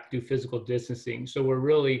and we have to do physical distancing. So we're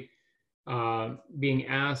really being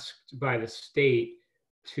asked by the state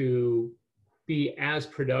to be as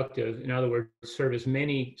productive, in other words, serve as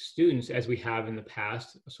many students as we have in the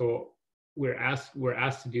past. So we're asked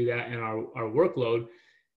to do that in our workload,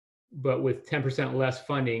 but with 10% less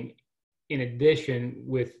funding, in addition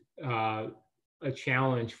with a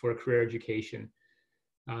challenge for career education.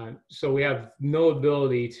 So we have no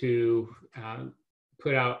ability to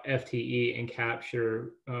put out FTE and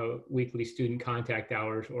capture weekly student contact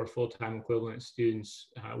hours or full-time equivalent students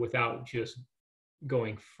without just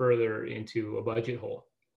going further into a budget hole.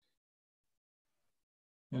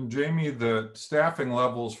 And Jamie, the staffing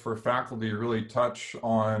levels for faculty really touch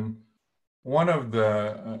on one of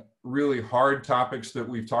the really hard topics that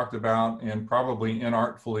we've talked about and probably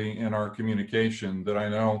inartfully in our communication that I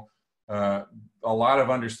know a lot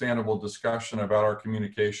of understandable discussion about our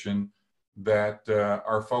communication that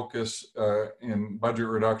our focus in budget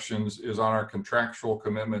reductions is on our contractual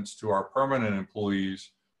commitments to our permanent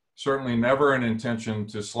employees. Certainly never an intention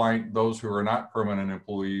to slight those who are not permanent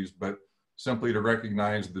employees, but simply to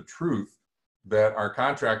recognize the truth that our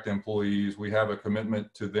contract employees, we have a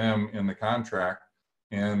commitment to them in the contract,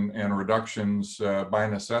 and reductions by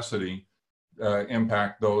necessity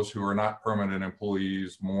impact those who are not permanent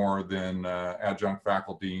employees more than adjunct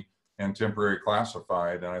faculty and temporary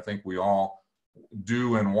classified. And I think we all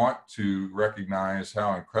do and want to recognize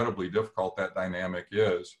how incredibly difficult that dynamic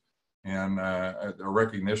is, and a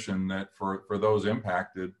recognition that for those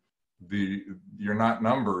impacted, you're not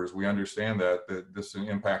numbers. We understand that this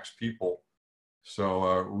impacts people. So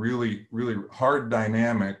really, really hard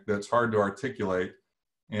dynamic that's hard to articulate.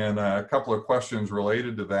 And a couple of questions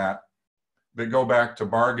related to that go back to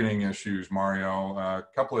bargaining issues, Mario. A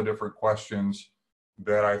couple of different questions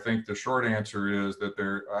that I think the short answer is that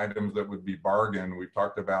they're items that would be bargained. We've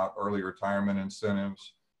talked about early retirement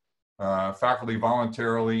incentives, faculty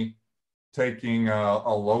voluntarily taking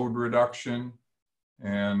a load reduction,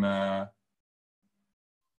 and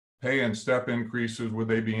pay and step increases, would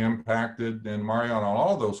they be impacted? And Mario, on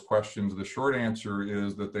all those questions, the short answer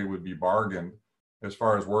is that they would be bargained as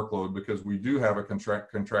far as workload, because we do have a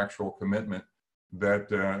contractual commitment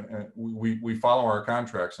that we follow our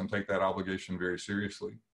contracts and take that obligation very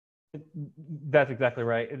seriously. That's exactly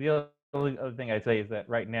right. The only other thing I'd say is that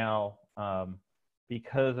right now,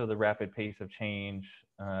 because of the rapid pace of change,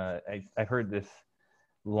 I heard this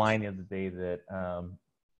line the other day that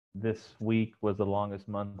this week was the longest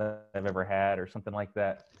month I've ever had, or something like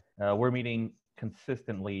that. We're meeting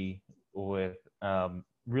consistently with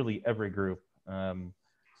really every group. I'm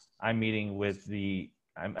meeting with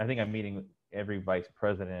I think I'm meeting every vice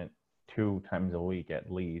president 2 times a week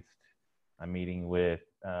at least. I'm meeting with,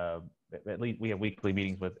 at least we have weekly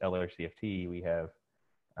meetings with LRCFT. We have,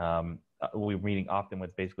 we're meeting often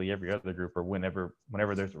with basically every other group, or whenever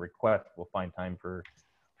there's a request, we'll find time for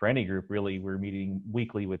any group. Really, we're meeting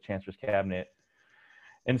weekly with Chancellor's Cabinet.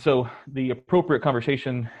 And so the appropriate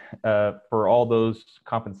conversation for all those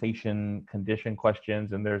compensation condition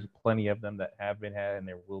questions, and there's plenty of them that have been had and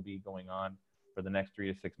there will be going on for the next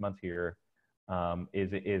 3 to 6 months here,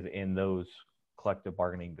 is in those collective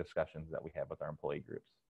bargaining discussions that we have with our employee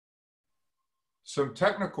groups. Some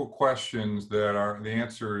technical questions that are the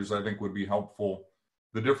answers I think would be helpful.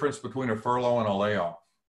 The difference between a furlough and a layoff.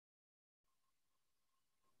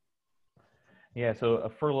 Yeah, so a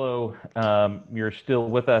furlough, you're still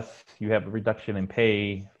with us, you have a reduction in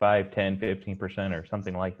pay, 5, 10, 15% or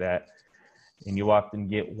something like that. And you often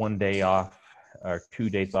get 1 day off or 2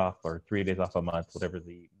 days off or 3 days off a month, whatever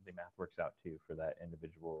the the math works out to for that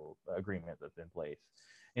individual agreement that's in place.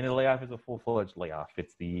 And the layoff is a full-fledged layoff.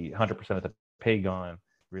 It's the 100% of the pay gone,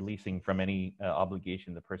 releasing from any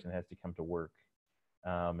obligation the person has to come to work.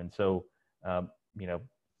 And so, you know,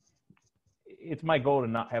 it's my goal to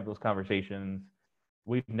not have those conversations.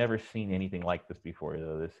 We've never seen anything like this before,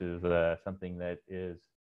 though. This is something that is,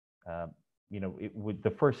 you know, with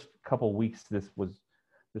the first couple weeks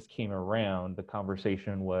this came around, the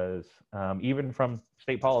conversation was, even from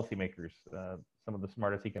state policymakers, some of the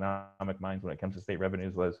smartest economic minds when it comes to state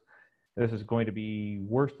revenues, was this is going to be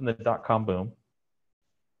worse than the dot-com boom,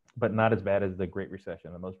 but not as bad as the Great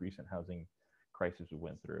Recession, the most recent housing crisis we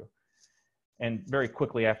went through. And very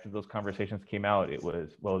quickly after those conversations came out, it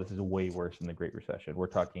was, well, this is way worse than the Great Recession. We're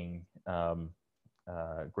talking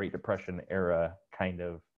Great Depression era kind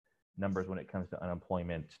of numbers when it comes to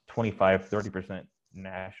unemployment, 25, 30%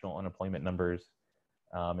 national unemployment numbers.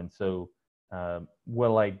 And so,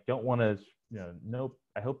 well, I don't want to,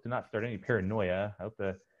 I hope to not start any paranoia. I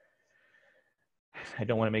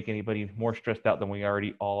don't want to make anybody more stressed out than we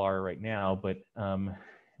already all are right now, but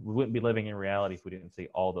we wouldn't be living in reality if we didn't say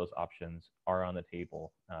all those options are on the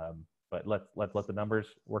table. But let's let the numbers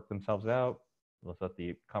work themselves out. Let's let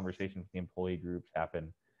the conversations with the employee groups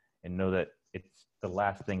happen, and know that it's the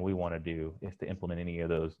last thing we want to do is to implement any of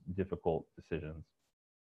those difficult decisions.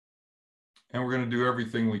 And we're going to do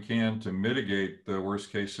everything we can to mitigate the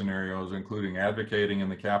worst case scenarios, including advocating in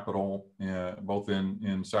the Capitol, both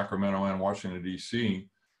in Sacramento and Washington, D.C.,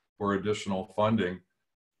 for additional funding,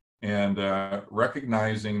 and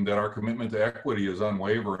recognizing that our commitment to equity is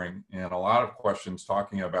unwavering, and a lot of questions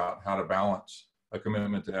talking about how to balance a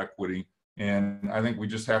commitment to equity. And I think we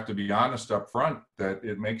just have to be honest up front that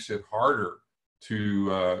it makes it harder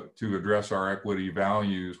to address our equity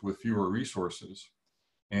values with fewer resources.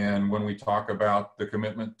 And when we talk about the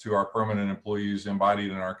commitment to our permanent employees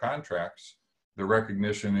embodied in our contracts, the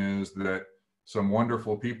recognition is that some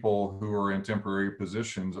wonderful people who are in temporary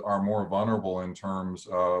positions are more vulnerable in terms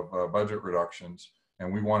of budget reductions.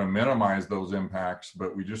 And we want to minimize those impacts,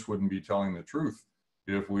 but we just wouldn't be telling the truth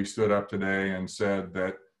if we stood up today and said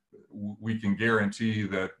that we can guarantee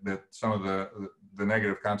that some of the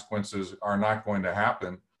negative consequences are not going to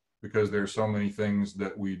happen, because there's so many things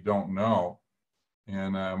that we don't know.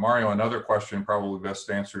 And Mario, another question probably best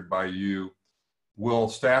answered by you. Will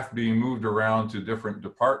staff be moved around to different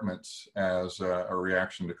departments as a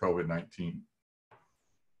reaction to COVID-19?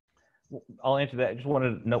 I'll answer that. I just want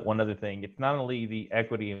to note one other thing. It's not only the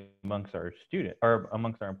equity amongst our students or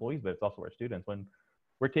amongst our employees, but it's also our students. When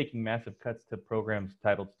we're taking massive cuts to programs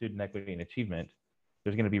titled Student Equity and Achievement,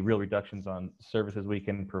 there's going to be real reductions on services we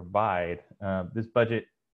can provide. This budget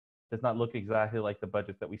does not look exactly like the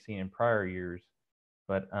budgets that we've seen in prior years,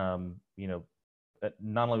 but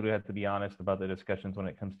not only do we have to be honest about the discussions when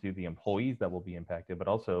it comes to the employees that will be impacted, but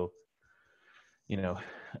also,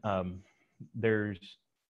 there's,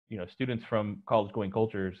 students from college-going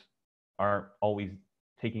cultures aren't always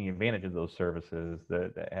taking advantage of those services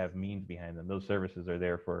that have means behind them. Those services are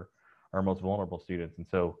there for our most vulnerable students. And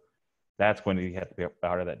so that's going to have to be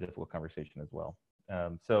part of that difficult conversation as well.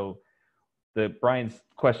 So Brian's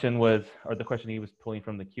question was, or the question he was pulling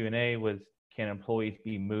from the Q&A was, can employees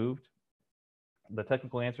be moved? The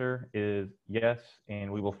technical answer is yes,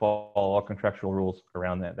 and we will follow all contractual rules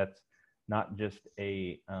around that. That's not just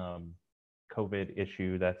a COVID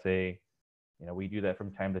issue. That's we do that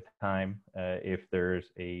from time to time if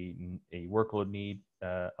there's a workload need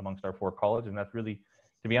amongst our 4 colleges. And that's really,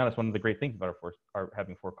 to be honest, one of the great things about our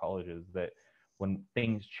having 4 colleges, that when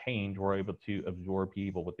things change, we're able to absorb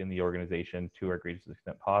people within the organization to our greatest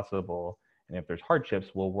extent possible. And if there's hardships,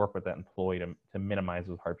 we'll work with that employee to minimize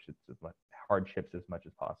those hardships as much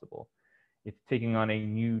as possible. It's taking on a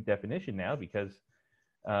new definition now because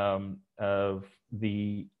of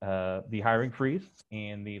the hiring freeze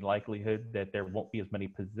and the likelihood that there won't be as many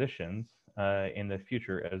positions in the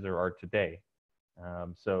future as there are today.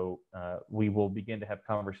 So we will begin to have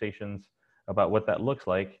conversations about what that looks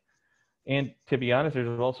like. And to be honest,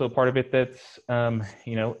 there's also part of it that's,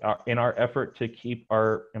 in our effort to keep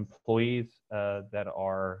our employees that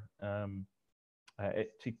are,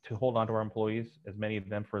 to hold on to our employees, as many of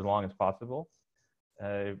them for as long as possible,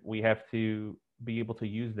 we have to be able to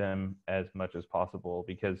use them as much as possible,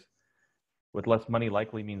 because with less money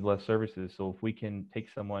likely means less services. So if we can take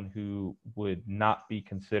someone who would not be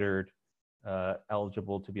considered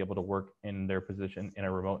eligible to be able to work in their position in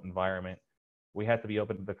a remote environment, we have to be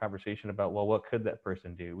open to the conversation about, well, what could that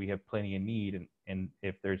person do? We have plenty of need. And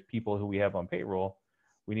if there's people who we have on payroll,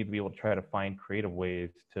 we need to be able to try to find creative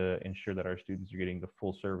ways to ensure that our students are getting the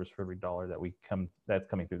full service for every dollar that's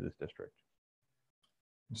coming through this district.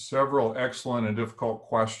 Several excellent and difficult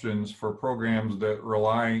questions for programs that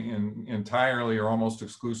rely entirely or almost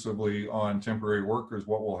exclusively on temporary workers.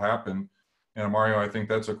 What will happen? And Mario, I think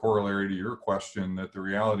that's a corollary to your question, that the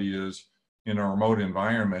reality is in a remote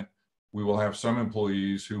environment, we will have some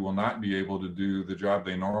employees who will not be able to do the job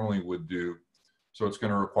they normally would do. So it's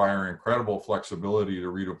going to require incredible flexibility to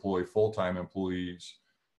redeploy full-time employees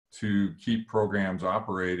to keep programs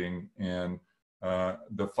operating. And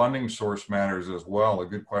the funding source matters as well. A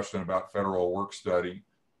good question about federal work study,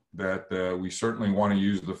 that we certainly want to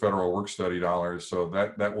use the federal work study dollars. So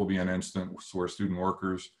that will be an instance where student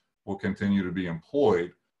workers will continue to be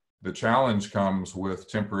employed. The challenge comes with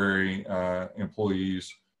temporary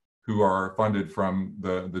employees who are funded from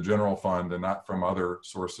the general fund and not from other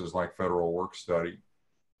sources like federal work study.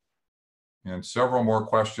 And several more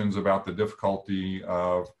questions about the difficulty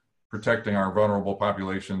of protecting our vulnerable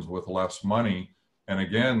populations with less money. And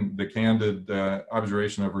again, the candid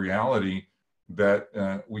observation of reality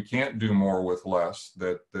that we can't do more with less,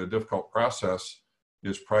 that the difficult process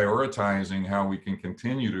is prioritizing how we can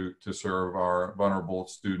continue to serve our vulnerable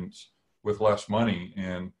students with less money.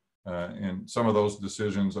 And some of those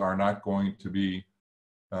decisions are not going to be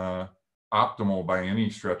optimal by any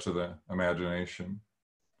stretch of the imagination.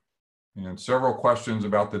 And several questions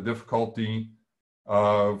about the difficulty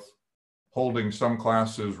of holding some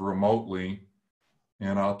classes remotely.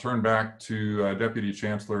 And I'll turn back to Deputy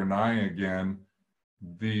Chancellor Nye again.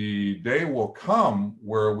 The day will come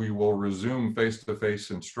where we will resume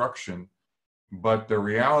face-to-face instruction, but the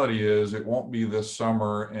reality is it won't be this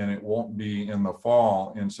summer and it won't be in the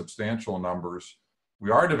fall in substantial numbers. We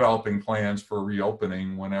are developing plans for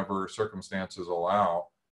reopening whenever circumstances allow.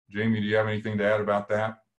 Jamie, do you have anything to add about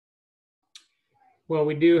that? Well,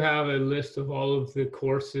 we do have a list of all of the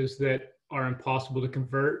courses that are impossible to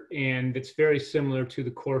convert, and it's very similar to the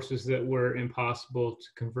courses that were impossible to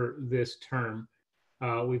convert this term.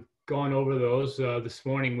 We've gone over those this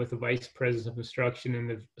morning with the Vice President of Instruction and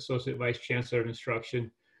the Associate Vice Chancellor of Instruction.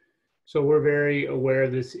 So we're very aware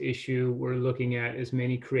of this issue. We're looking at as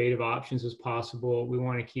many creative options as possible. We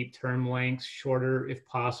want to keep term lengths shorter if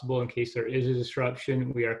possible in case there is a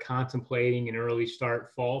disruption. We are contemplating an early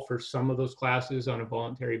start fall for some of those classes on a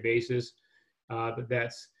voluntary basis, but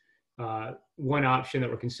that's one option that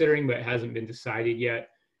we're considering, but it hasn't been decided yet.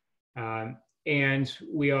 And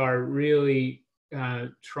we are really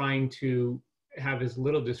trying to have as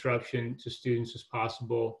little disruption to students as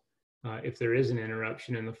possible if there is an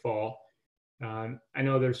interruption in the fall. I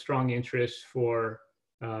know there's strong interest for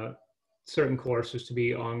certain courses to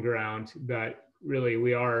be on ground, but really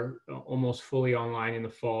we are almost fully online in the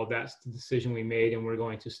fall. That's the decision we made, and we're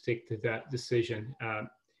going to stick to that decision.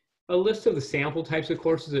 A list of the sample types of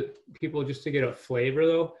courses that people, just to get a flavor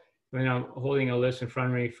though, when I'm holding a list in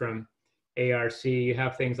front of me from ARC, you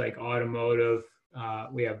have things like automotive,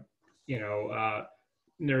 we have,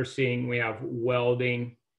 nursing, we have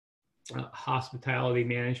welding, hospitality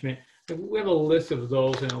management. We have a list of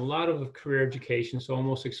those, and a lot of career education, so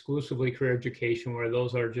almost exclusively career education, where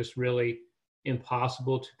those are just really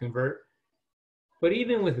impossible to convert. But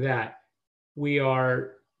even with that, we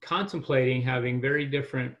are contemplating having very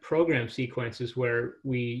different program sequences where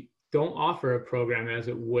we don't offer a program as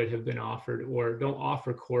it would have been offered, or don't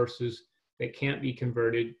offer courses that can't be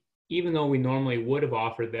converted, even though we normally would have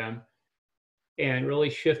offered them, and really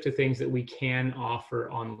shift to things that we can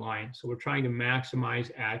offer online. So we're trying to maximize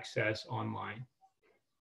access online.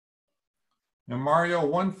 And Mario,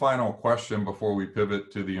 one final question before we pivot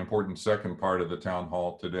to the important second part of the town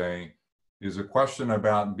hall today is a question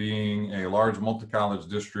about being a large multi-college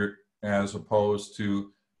district as opposed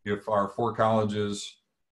to if our 4 colleges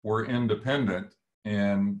were independent.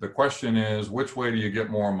 And the question is, which way do you get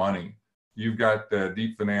more money? You've got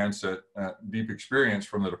deep finance, deep experience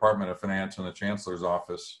from the Department of Finance and the Chancellor's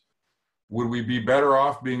office. Would we be better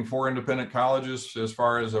off being 4 independent colleges as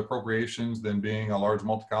far as appropriations than being a large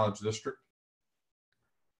multi-college district?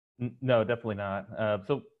 No, definitely not.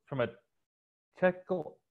 So from a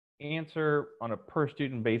technical answer, on a per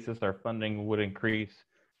student basis, our funding would increase,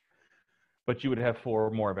 but you would have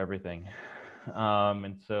 4 more of everything.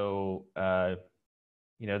 And so,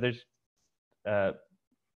 there's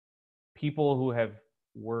people who have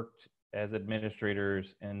worked as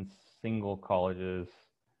administrators in single colleges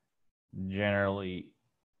generally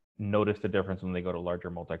notice the difference when they go to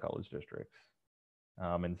larger multi-college districts.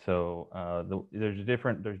 And so there's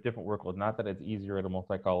different workloads. Not that it's easier at a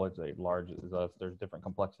multi-college, a large as us. There's different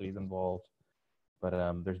complexities involved, but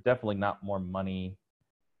there's definitely not more money.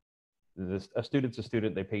 A student's a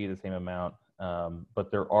student; they pay you the same amount,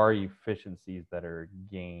 but there are efficiencies that are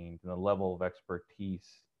gained, and the level of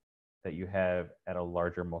expertise that you have at a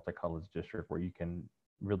larger multi-college district where you can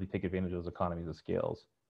really take advantage of those economies of scales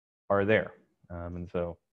are there. And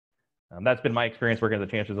so that's been my experience working at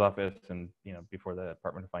the Chancellor's office, and before the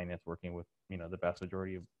Department of Finance, working with the vast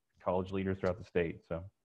majority of college leaders throughout the state. So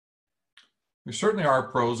there certainly are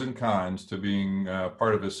pros and cons to being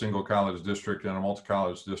part of a single college district and a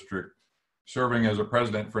multi-college district. Serving as a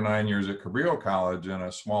president for 9 years at Cabrillo College in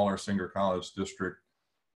a smaller single college district,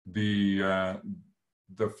 the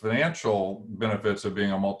financial benefits of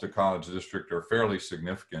being a multi-college district are fairly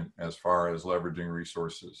significant as far as leveraging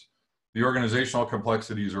resources. The organizational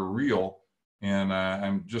complexities are real, and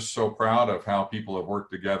I'm just so proud of how people have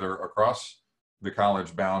worked together across the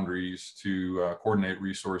college boundaries to coordinate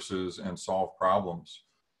resources and solve problems.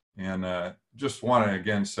 And just want to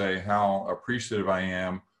again say how appreciative I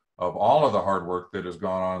am of all of the hard work that has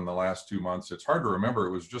gone on in the last 2 months. It's hard to remember,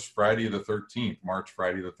 it was just Friday the 13th, March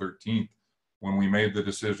Friday the 13th, when we made the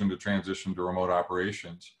decision to transition to remote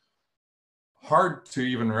operations. Hard to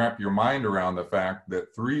even wrap your mind around the fact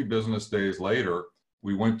that 3 business days later,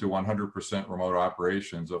 we went to 100% remote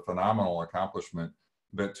operations, a phenomenal accomplishment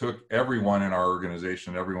that took everyone in our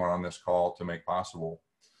organization, everyone on this call, to make possible.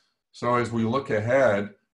 So as we look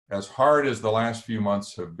ahead, as hard as the last few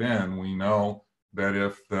months have been, we know that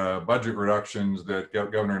if the budget reductions that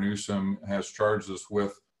Governor Newsom has charged us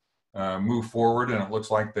with move forward, and it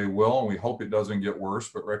looks like they will, and we hope it doesn't get worse,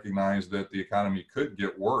 but recognize that the economy could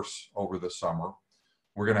get worse over the summer,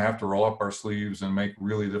 we're going to have to roll up our sleeves and make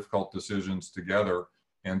really difficult decisions together,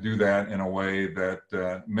 and do that in a way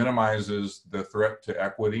that minimizes the threat to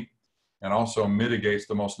equity and also mitigates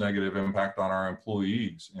the most negative impact on our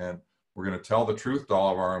employees. And we're going to tell the truth to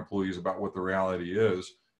all of our employees about what the reality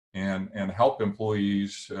is, and help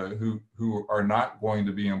employees who are not going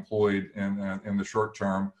to be employed in the short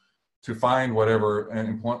term to find whatever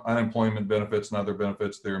unemployment benefits and other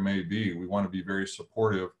benefits there may be. We want to be very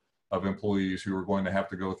supportive of employees who are going to have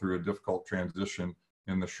to go through a difficult transition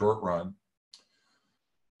in the short run.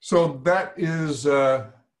 So that is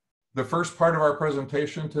the first part of our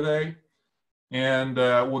presentation today. And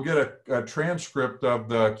we'll get a transcript of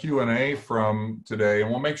the Q&A from today, and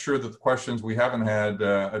we'll make sure that the questions we haven't had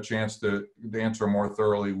a chance to answer more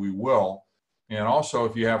thoroughly, we will. And also,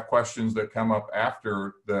 if you have questions that come up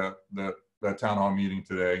after the town hall meeting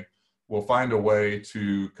today, we'll find a way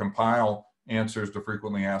to compile answers to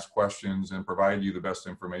frequently asked questions and provide you the best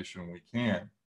information we can.